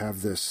 that you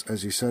have this,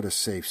 as you said, a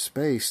safe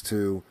space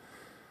to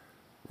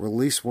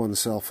release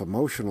oneself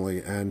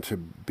emotionally and to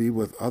be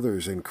with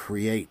others and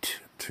create,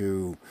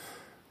 to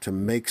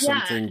make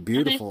something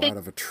beautiful out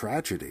of a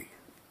tragedy.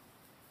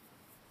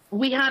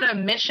 We had a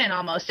mission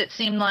almost. It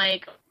seemed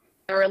like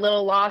we were a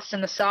little lost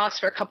in the sauce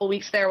for a couple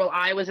weeks there while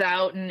I was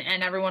out and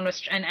everyone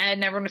was, and Ed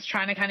and everyone was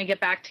trying to kind of get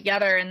back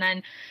together. And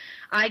then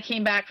I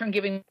came back from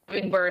giving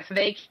birth.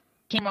 They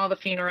came all the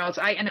funerals.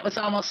 And it was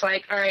almost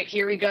like, all right,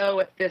 here we go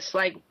with this.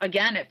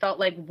 Again, it felt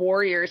like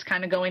warriors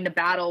kind of going to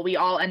battle.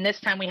 And this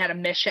time we had a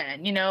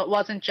mission. It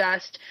wasn't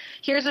just,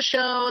 here's a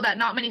show that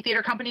not many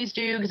theater companies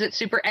do because it's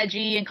super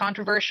edgy and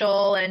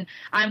controversial and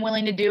I'm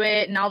willing to do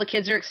it and all the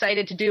kids are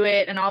excited to do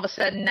it. And all of a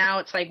sudden now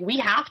it's like, we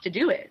have to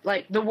do it.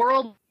 The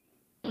world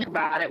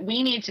about it.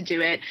 We need to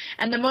do it.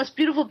 And the most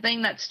beautiful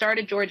thing that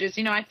started, George, is,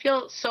 I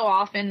feel so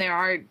often there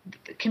are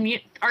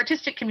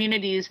artistic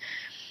communities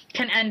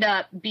can end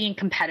up being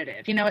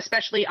competitive,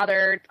 especially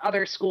other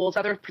schools,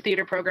 other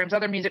theater programs,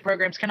 other music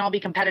programs can all be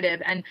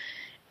competitive. And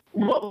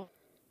what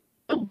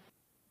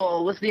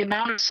was the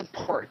amount of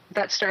support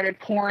that started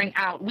pouring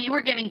out. We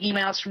were getting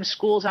emails from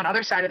schools on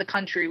other side of the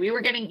country. We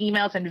were getting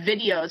emails and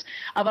videos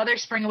of other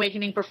Spring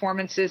Awakening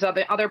performances of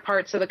the other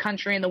parts of the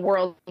country and the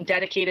world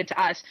dedicated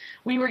to us.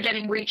 We were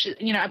getting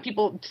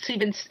people,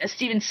 Steven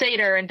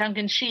Sater and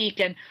Duncan Sheik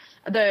and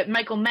the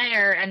Michael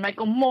Mayer and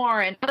Michael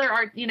Moore and other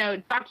art,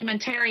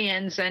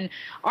 documentarians and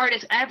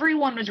artists.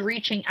 Everyone was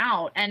reaching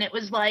out, and it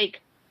was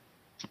like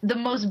the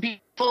most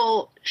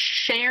beautiful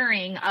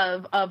sharing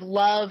of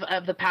love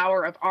of the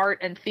power of art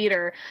and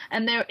theater.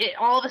 And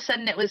all of a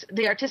sudden it was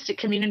the artistic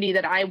community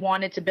that I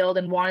wanted to build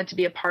and wanted to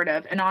be a part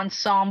of, an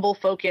ensemble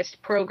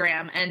focused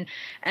program and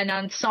an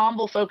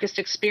ensemble focused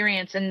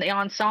experience, and the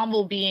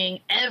ensemble being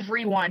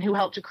everyone who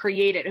helped to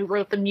create it, who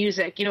wrote the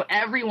music,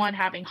 everyone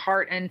having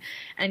heart and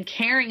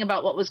caring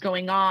about what was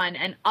going on,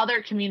 and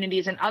other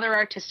communities and other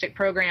artistic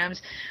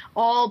programs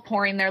all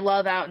pouring their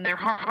love out and their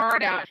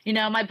heart out.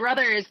 My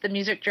brother is the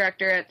music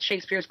director at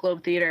Shakespeare's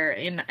Globe Theatre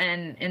in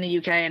the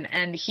UK,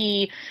 and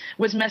he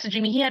was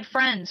messaging me. He had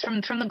friends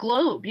from the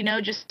Globe,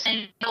 just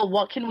saying,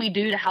 what can we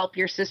do to help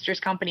your sister's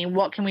company?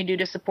 What can we do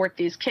to support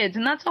these kids?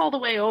 And that's all the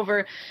way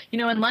over,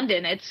 in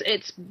London.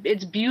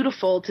 It's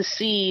beautiful to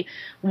see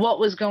what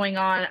was going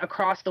on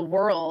across the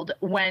world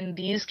when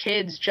these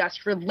kids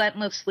just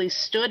relentlessly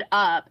stood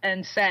up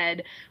and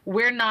said,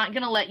 we're not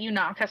going to let you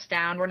knock us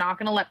down. We're not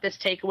going to let this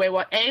take away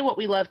what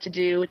we love to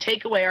do,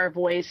 take away our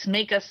voice,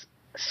 make us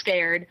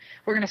scared.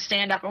 We're going to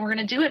stand up and we're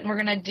going to do it, and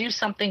we're going to do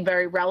something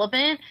very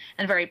relevant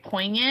and very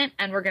poignant,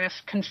 and we're going to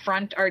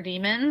confront our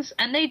demons.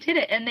 And they did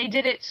it, and they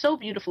did it so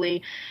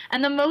beautifully.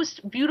 And the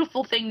most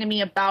beautiful thing to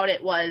me about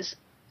it was,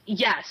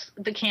 yes,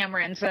 the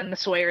Camerons and the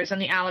Sawyers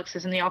and the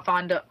Alexes and the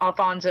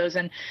Alfonsos,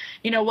 and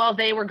while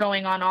they were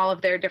going on all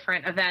of their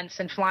different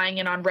events and flying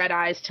in on red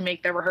eyes to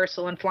make their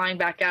rehearsal and flying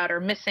back out or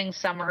missing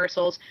some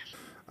rehearsals.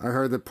 I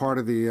heard that part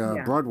of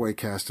the Broadway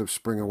cast of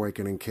Spring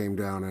Awakening came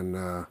down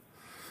and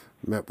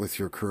met with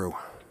your crew.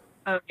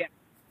 Oh, yeah.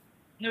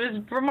 It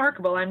was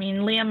remarkable. I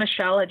mean, Leah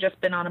Michelle had just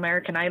been on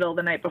American Idol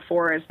the night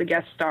before as the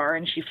guest star,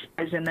 and she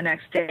flies in the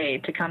next day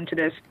to come to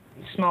this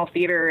small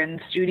theater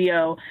and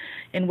studio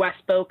in West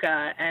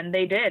Boca, and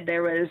they did.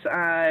 There was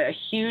a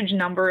huge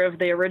number of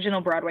the original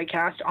Broadway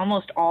cast,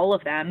 almost all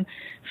of them,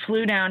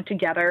 flew down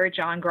together,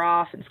 John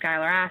Groff and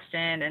Skylar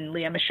Astin and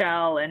Leah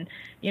Michelle, and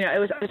it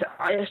was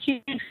a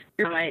huge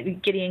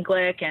Gideon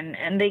Glick,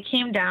 and they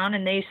came down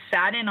and they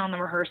sat in on the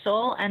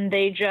rehearsal, and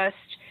they just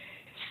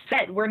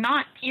said, we're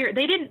not here.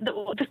 They didn't,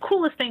 the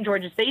coolest thing,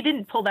 George, is they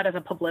didn't pull that as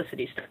a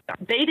publicity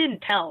stunt. They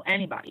didn't tell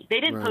anybody. They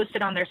didn't post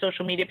it on their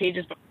social media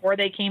pages before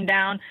they came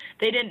down.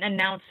 They didn't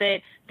announce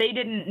it. They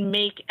didn't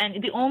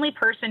and the only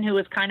person who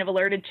was kind of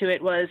alerted to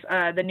it was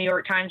the New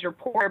York Times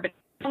reporter, but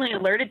only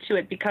alerted to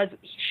it because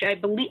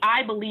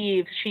I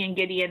believe she and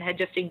Gideon had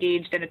just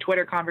engaged in a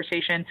Twitter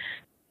conversation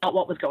about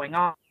what was going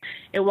on.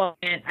 It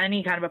wasn't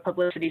any kind of a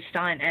publicity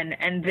stunt,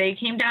 and they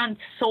came down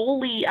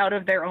solely out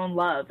of their own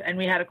love. And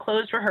we had a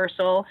closed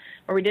rehearsal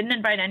where we didn't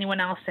invite anyone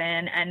else in,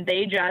 and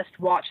they just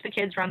watched the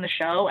kids run the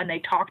show, and they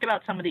talked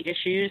about some of the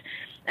issues,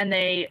 and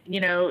they,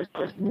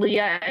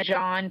 Leah and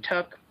John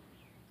took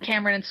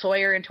Cameron and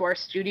Sawyer into our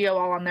studio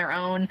all on their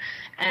own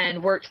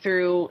and worked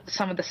through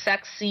some of the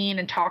sex scene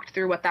and talked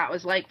through what that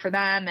was like for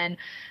them. And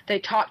they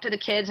talked to the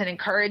kids and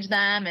encouraged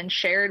them and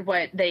shared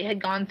what they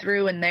had gone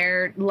through in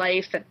their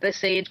life at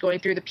this age going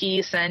through the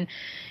piece. And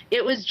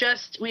it was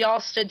just, we all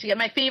stood together.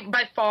 My favorite,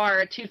 by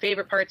far, two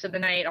favorite parts of the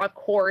night, of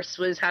course,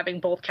 was having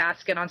both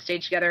casts get on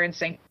stage together and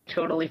sing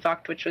Totally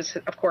Fucked, which was,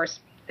 of course,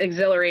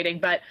 exhilarating.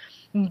 But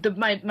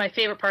my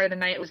favorite part of the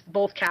night was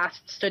both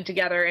casts stood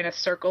together in a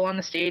circle on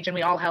the stage, and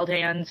we all held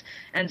hands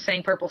and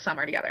sang Purple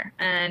Summer together.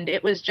 And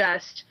it was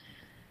just,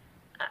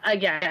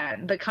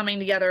 again, the coming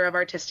together of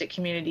artistic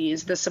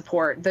communities, the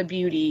support, the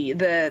beauty,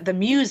 the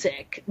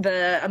music,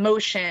 the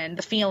emotion,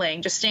 the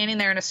feeling, just standing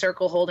there in a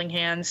circle holding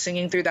hands,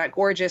 singing through that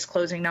gorgeous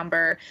closing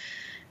number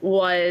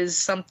was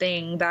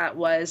something that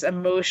was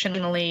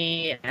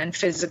emotionally and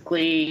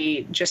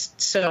physically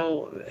just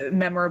so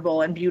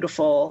memorable and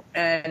beautiful.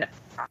 And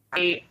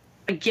a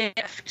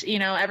gift,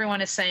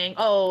 everyone is saying,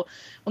 oh,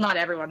 well, not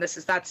everyone,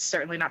 that's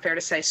certainly not fair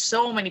to say.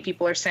 So many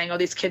people are saying, oh,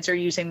 these kids are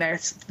using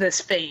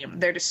this fame.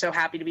 They're just so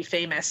happy to be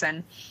famous.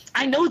 And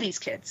I know these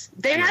kids.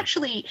 They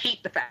actually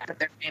hate the fact that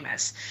they're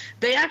famous.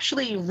 They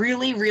actually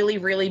really, really,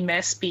 really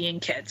miss being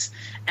kids.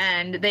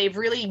 And they've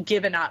really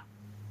given up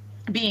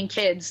being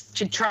kids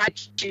to try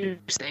to do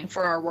something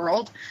for our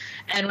world.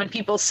 And when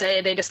people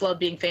say they just love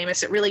being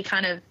famous, it really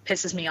kind of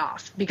pisses me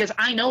off because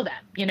I know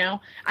them,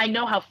 I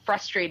know how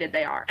frustrated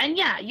they are. And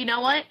yeah, you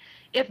know what?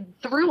 If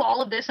through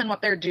all of this and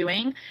what they're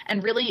doing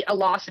and really a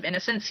loss of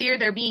innocence here,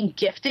 they're being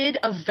gifted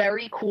a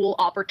very cool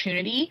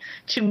opportunity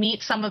to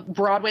meet some of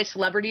Broadway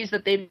celebrities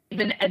that they've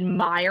been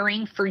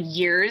admiring for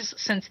years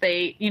since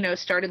they,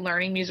 started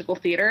learning musical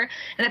theater.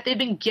 And if they've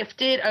been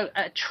gifted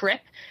a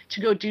trip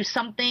to go do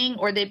something,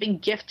 or they've been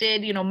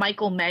gifted,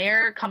 Michael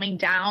Mayer coming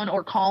down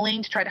or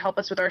calling to try to help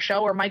us with our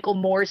show, or Michael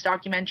Moore's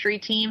documentary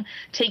team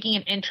taking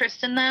an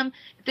interest in them,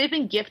 if they've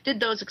been gifted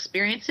those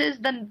experiences,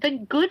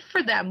 then good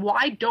for them.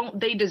 Why don't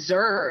they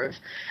deserve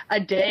a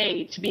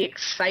day to be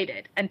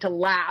excited and to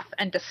laugh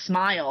and to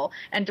smile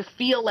and to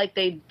feel like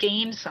they've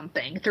gained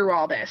something through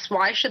all this?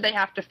 Why should they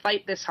have to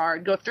fight this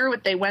hard, go through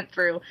what they went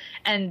through,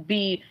 and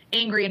be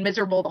angry and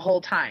miserable the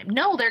whole time?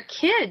 No, they're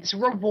kids.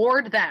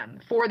 Reward them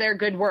for their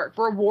good work.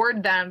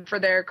 Reward them for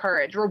their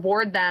courage.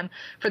 Reward them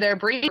for their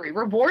bravery.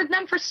 Reward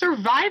them for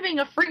surviving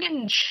a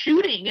friggin'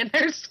 shooting in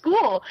their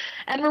school,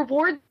 and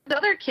reward the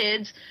other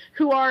kids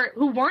who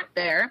weren't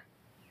there,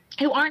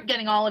 who aren't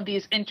getting all of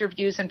these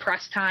interviews and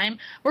press time.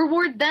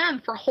 Reward them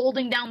for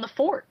holding down the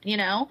fort, you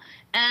know?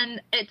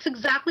 And it's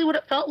exactly what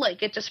it felt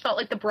like. It just felt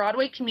like the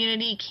Broadway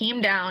community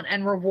came down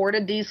and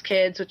rewarded these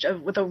kids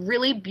with a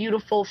really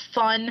beautiful,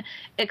 fun,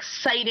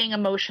 exciting,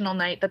 emotional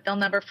night that they'll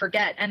never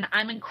forget. And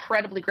I'm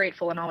incredibly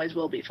grateful and always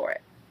will be for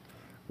it.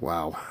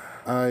 Wow.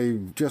 I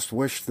just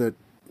wish that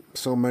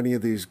so many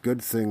of these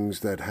good things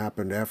that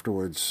happened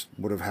afterwards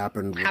would have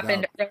happened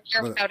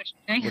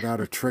without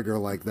a trigger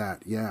like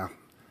that. Yeah.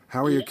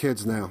 How are your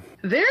kids now?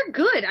 They're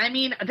good. I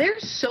mean, they're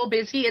so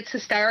busy. It's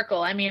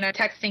hysterical. I mean, I'm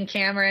texting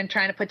Cameron,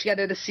 trying to put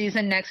together the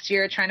season next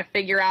year, trying to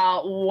figure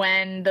out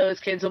when those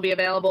kids will be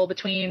available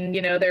between,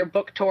 you know, their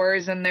book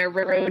tours and their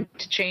Road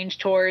to Change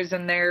tours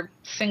and their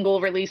single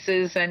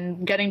releases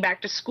and getting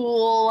back to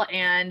school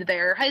and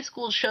their high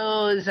school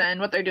shows and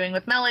what they're doing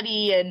with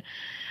Melody. And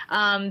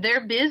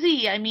they're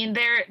busy. I mean,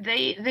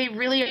 they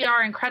really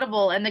are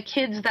incredible. And the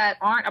kids that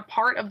aren't a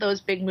part of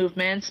those big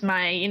movements,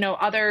 my, you know,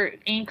 other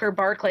Anchor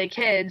Barclay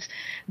kids,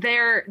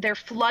 they're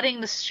flooding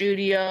the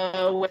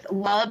studio with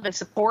love and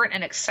support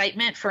and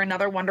excitement for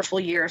another wonderful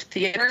year of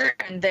theater.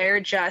 And they're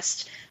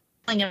just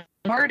feeling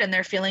empowered and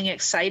they're feeling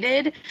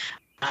excited.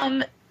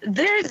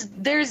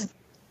 There's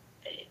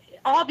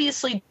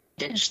obviously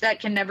that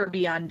can never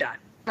be undone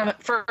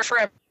for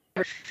forever.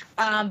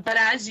 But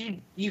as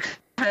you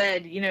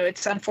said, you know,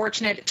 it's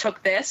unfortunate it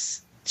took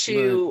this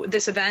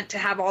event to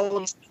have all of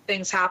these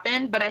things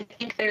happen. But I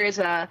think there is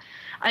a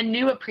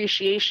new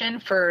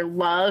appreciation for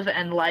love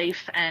and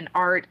life and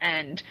art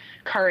and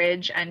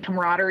courage and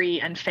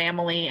camaraderie and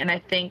family. And I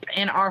think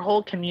in our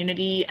whole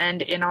community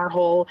and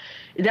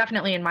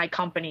definitely in my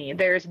company,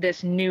 there's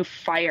this new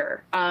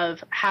fire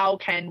of how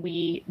can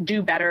we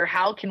do better?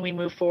 How can we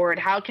move forward?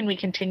 How can we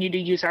continue to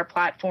use our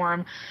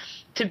platform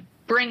to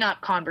bring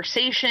up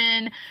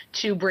conversation,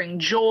 to bring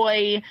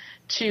joy,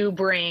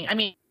 I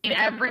mean,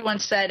 everyone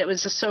said it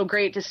was just so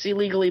great to see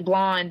Legally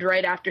Blonde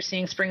right after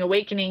seeing Spring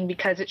Awakening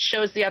because it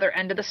shows the other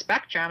end of the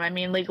spectrum. I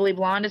mean, Legally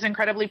Blonde is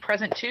incredibly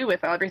present too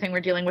with everything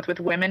we're dealing with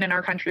women in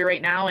our country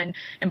right now and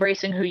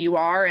embracing who you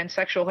are and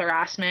sexual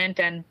harassment,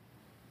 and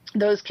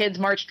those kids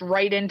marched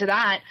right into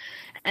that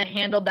and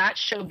handled that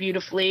show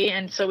beautifully.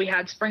 And so we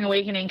had Spring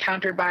Awakening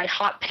countered by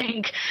hot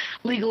pink,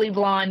 Legally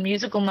Blonde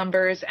musical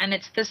numbers. And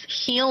it's this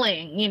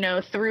healing, you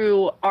know,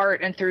 through art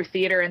and through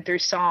theater and through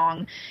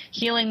song,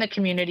 healing the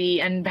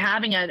community and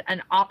having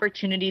an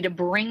opportunity to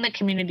bring the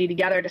community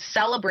together, to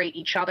celebrate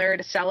each other,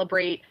 to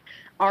celebrate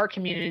our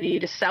community,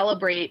 to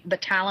celebrate the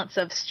talents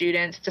of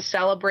students, to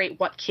celebrate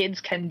what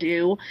kids can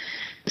do,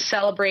 to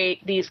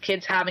celebrate these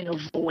kids having a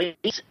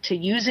voice, to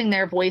using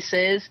their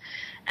voices.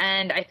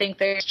 And I think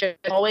there's just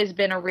always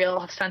been a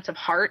real sense of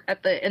heart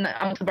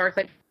amongst the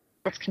Barclay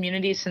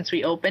community since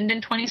we opened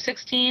in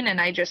 2016. And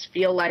I just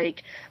feel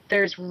like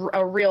there's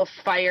a real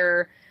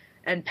fire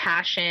and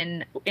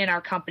passion in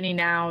our company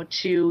now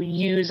to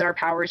use our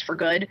powers for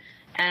good.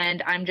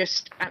 And I'm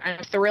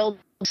thrilled,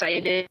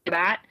 excited for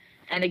that.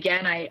 And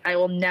again, I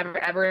will never,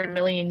 ever in a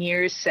million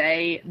years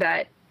say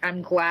that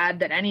I'm glad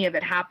that any of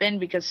it happened,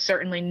 because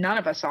certainly none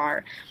of us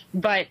are.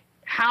 But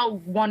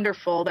how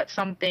wonderful that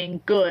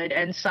something good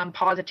and some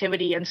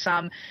positivity and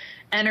some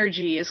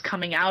energy is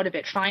coming out of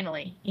it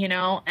finally, you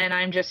know? And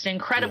I'm just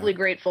incredibly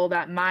grateful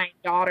that my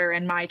daughter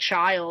and my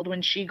child,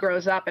 when she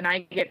grows up and I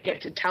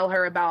get to tell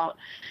her about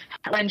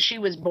when she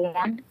was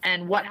born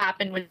and what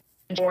happened when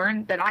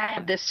born, that I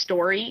have this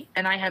story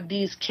and I have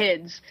these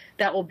kids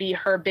that will be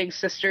her big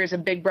sisters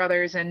and big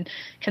brothers and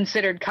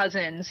considered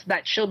cousins,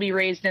 that she'll be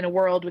raised in a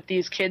world with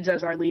these kids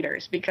as our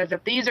leaders. Because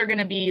if these are going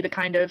to be the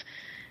kind of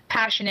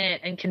passionate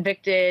and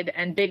convicted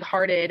and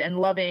big-hearted and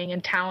loving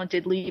and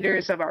talented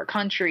leaders of our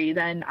country,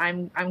 then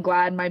I'm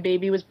glad my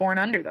baby was born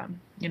under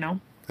them, you know?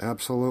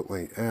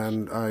 Absolutely.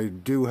 And I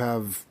do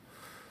have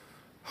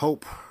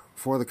hope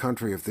for the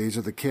country if these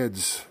are the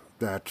kids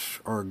that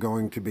are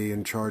going to be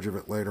in charge of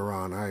it later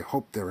on. I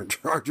hope they're in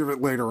charge of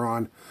it later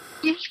on.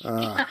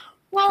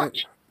 Well,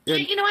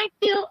 you know,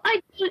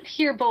 I do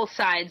hear both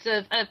sides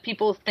of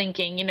people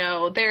thinking, you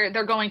know,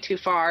 they're going too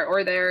far,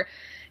 or they're,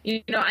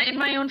 you know, in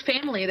my own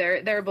family,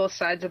 they're both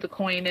sides of the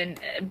coin.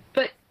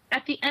 But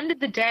at the end of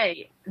the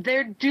day,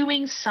 they're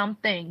doing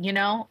something, you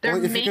know? They're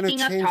if making you're going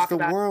to change the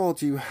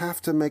world, you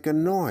have to make a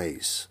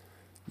noise.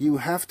 You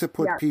have to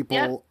put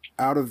people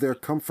out of their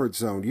comfort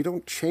zone. You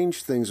don't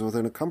change things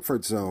within a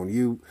comfort zone.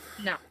 You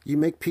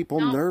make people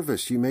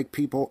nervous. You make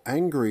people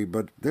angry,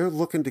 but they're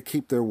looking to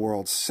keep their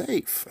world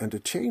safe and to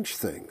change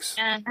things.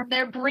 And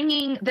they're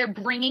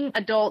bringing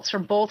adults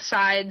from both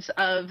sides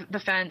of the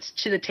fence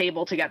to the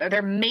table together.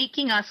 They're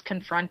making us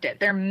confront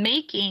it. They're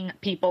making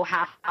people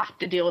have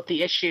to deal with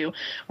the issue.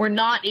 We're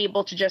not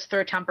able to just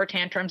throw temper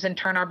tantrums and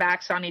turn our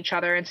backs on each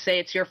other and say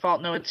it's your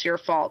fault. No, it's your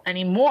fault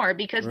anymore,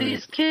 because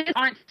these kids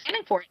aren't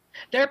standing for it.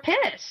 They're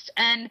pissed.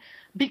 And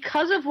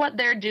because of what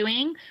they're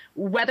doing,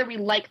 whether we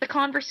like the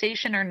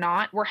conversation or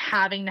not, we're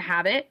having to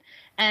have it.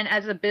 And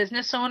as a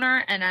business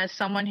owner and as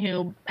someone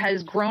who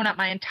has grown up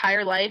my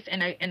entire life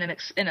in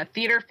a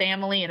theater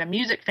family, in a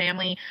music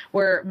family,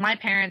 where my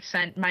parents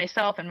sent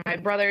myself and my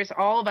brothers,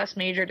 all of us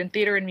majored in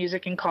theater and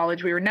music in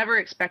college. We were never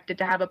expected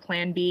to have a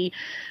plan B.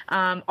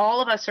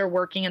 All of us are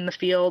working in the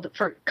field.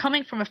 For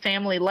coming from a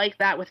family like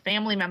that, with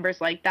family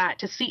members like that,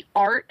 to see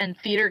art and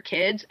theater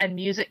kids and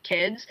music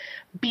kids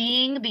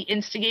being the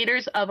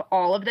instigators of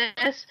all of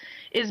this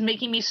is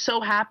making me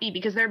so happy,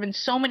 because there have been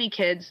so many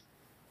kids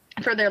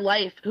for their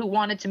life who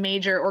wanted to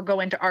major or go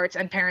into arts,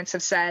 and parents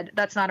have said,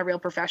 that's not a real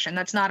profession.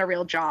 That's not a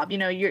real job.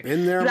 You're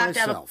in there you have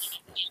myself.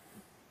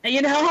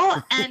 To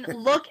have and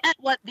look at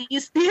what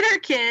these theater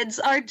kids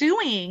are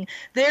doing.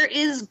 There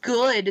is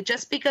good.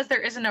 Just because there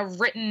isn't a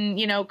written,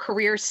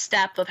 career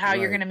step of how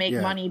you're going to make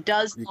money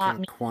does not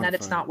mean that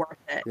it's not worth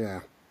it. Yeah.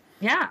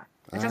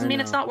 It doesn't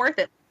mean it's not worth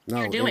it. No,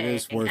 you're doing it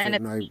is worth it.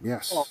 And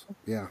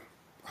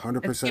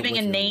 100% it's giving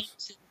a name.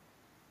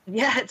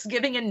 It's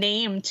giving a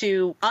name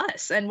to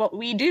us and what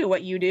we do,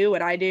 what you do,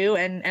 what I do,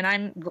 and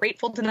I'm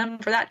grateful to them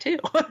for that too.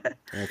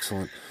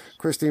 Excellent.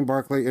 Christine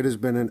Barclay, it has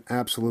been an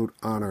absolute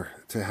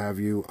honor to have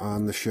you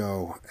on the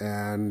show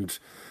and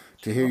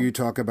to hear you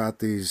talk about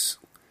these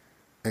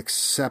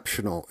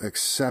exceptional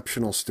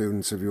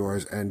students of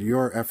yours and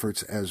your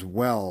efforts as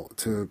well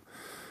to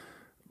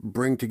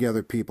bring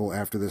together people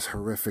after this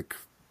horrific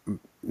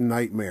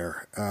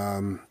nightmare.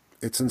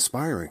 It's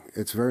inspiring.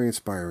 It's very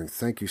inspiring.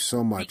 Thank you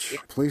so much.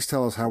 Please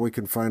tell us how we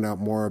can find out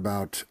more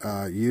about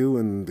you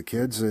and the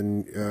kids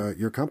and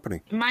your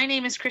company. My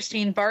name is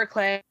Christine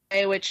Barclay,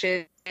 which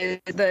is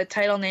the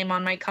title name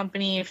on my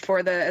company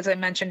for as I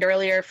mentioned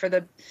earlier, for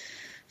the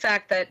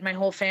fact that my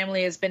whole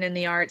family has been in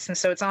the arts, and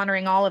so it's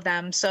honoring all of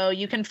them. So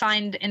you can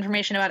find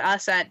information about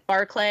us at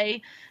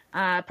Barclay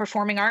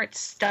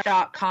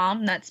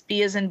performingarts.com. That's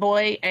B as in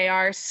boy,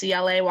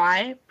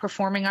 ARCLAY,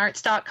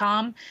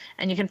 performingarts.com.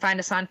 And you can find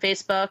us on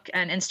Facebook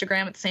and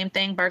Instagram at the same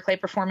thing, Barclay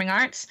Performing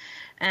Arts.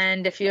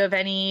 And if you have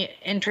any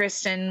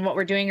interest in what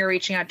we're doing, you're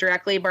reaching out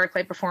directly,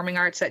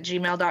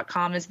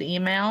 barclayperformingarts@gmail.com is the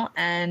email.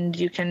 And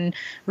you can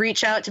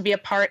reach out to be a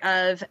part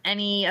of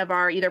any of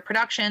our either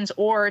productions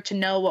or to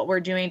know what we're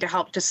doing to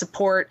help to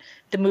support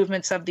the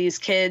movements of these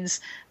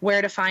kids,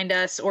 where to find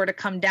us, or to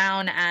come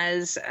down.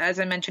 As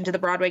I mentioned to the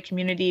Broadway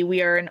community,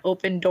 we are an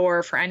open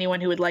door for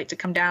anyone who would like to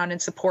come down and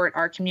support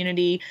our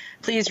community.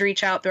 Please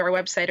reach out through our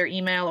website or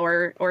email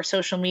or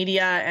social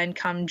media and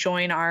come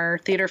join our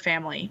theater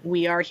family.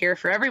 We are here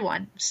for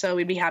everyone. So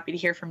we'd be happy to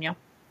hear from you.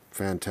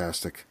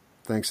 Fantastic.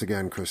 Thanks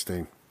again,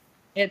 Christine.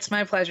 It's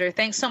my pleasure.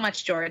 Thanks so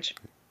much, George.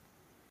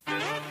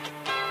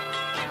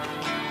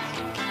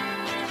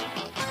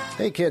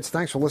 Hey kids,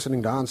 thanks for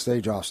listening to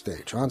Onstage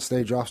Offstage.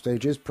 Onstage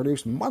Offstage is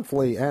produced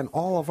monthly, and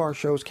all of our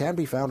shows can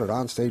be found at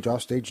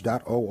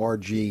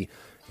onstageoffstage.org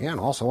and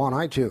also on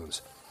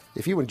iTunes.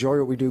 If you enjoy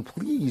what we do,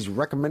 please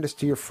recommend us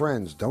to your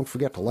friends. Don't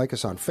forget to like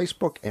us on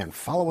Facebook and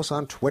follow us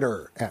on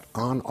Twitter at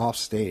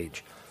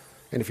OnOffStage.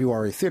 And if you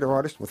are a theater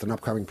artist with an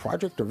upcoming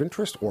project of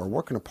interest or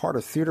work in a part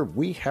of theater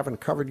we haven't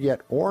covered yet,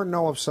 or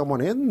know of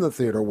someone in the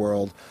theater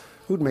world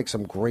who'd make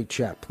some great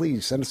chat,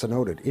 please send us a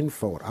note at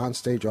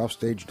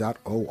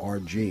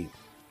info@onstageoffstage.org.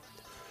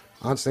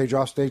 Onstage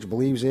Offstage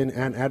believes in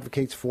and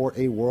advocates for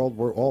a world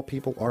where all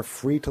people are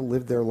free to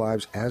live their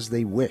lives as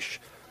they wish,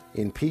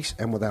 in peace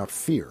and without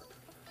fear.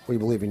 We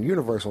believe in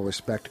universal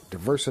respect,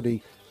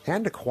 diversity,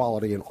 and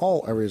equality in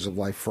all areas of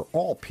life for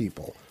all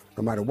people,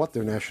 no matter what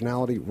their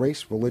nationality,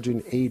 race,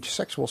 religion, age,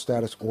 sexual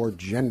status, or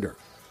gender.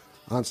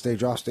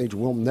 Onstage Offstage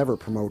will never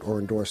promote or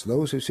endorse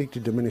those who seek to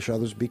diminish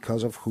others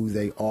because of who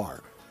they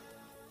are.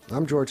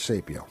 I'm George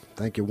Sapio.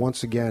 Thank you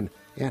once again,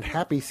 and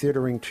happy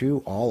theatering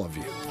to all of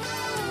you.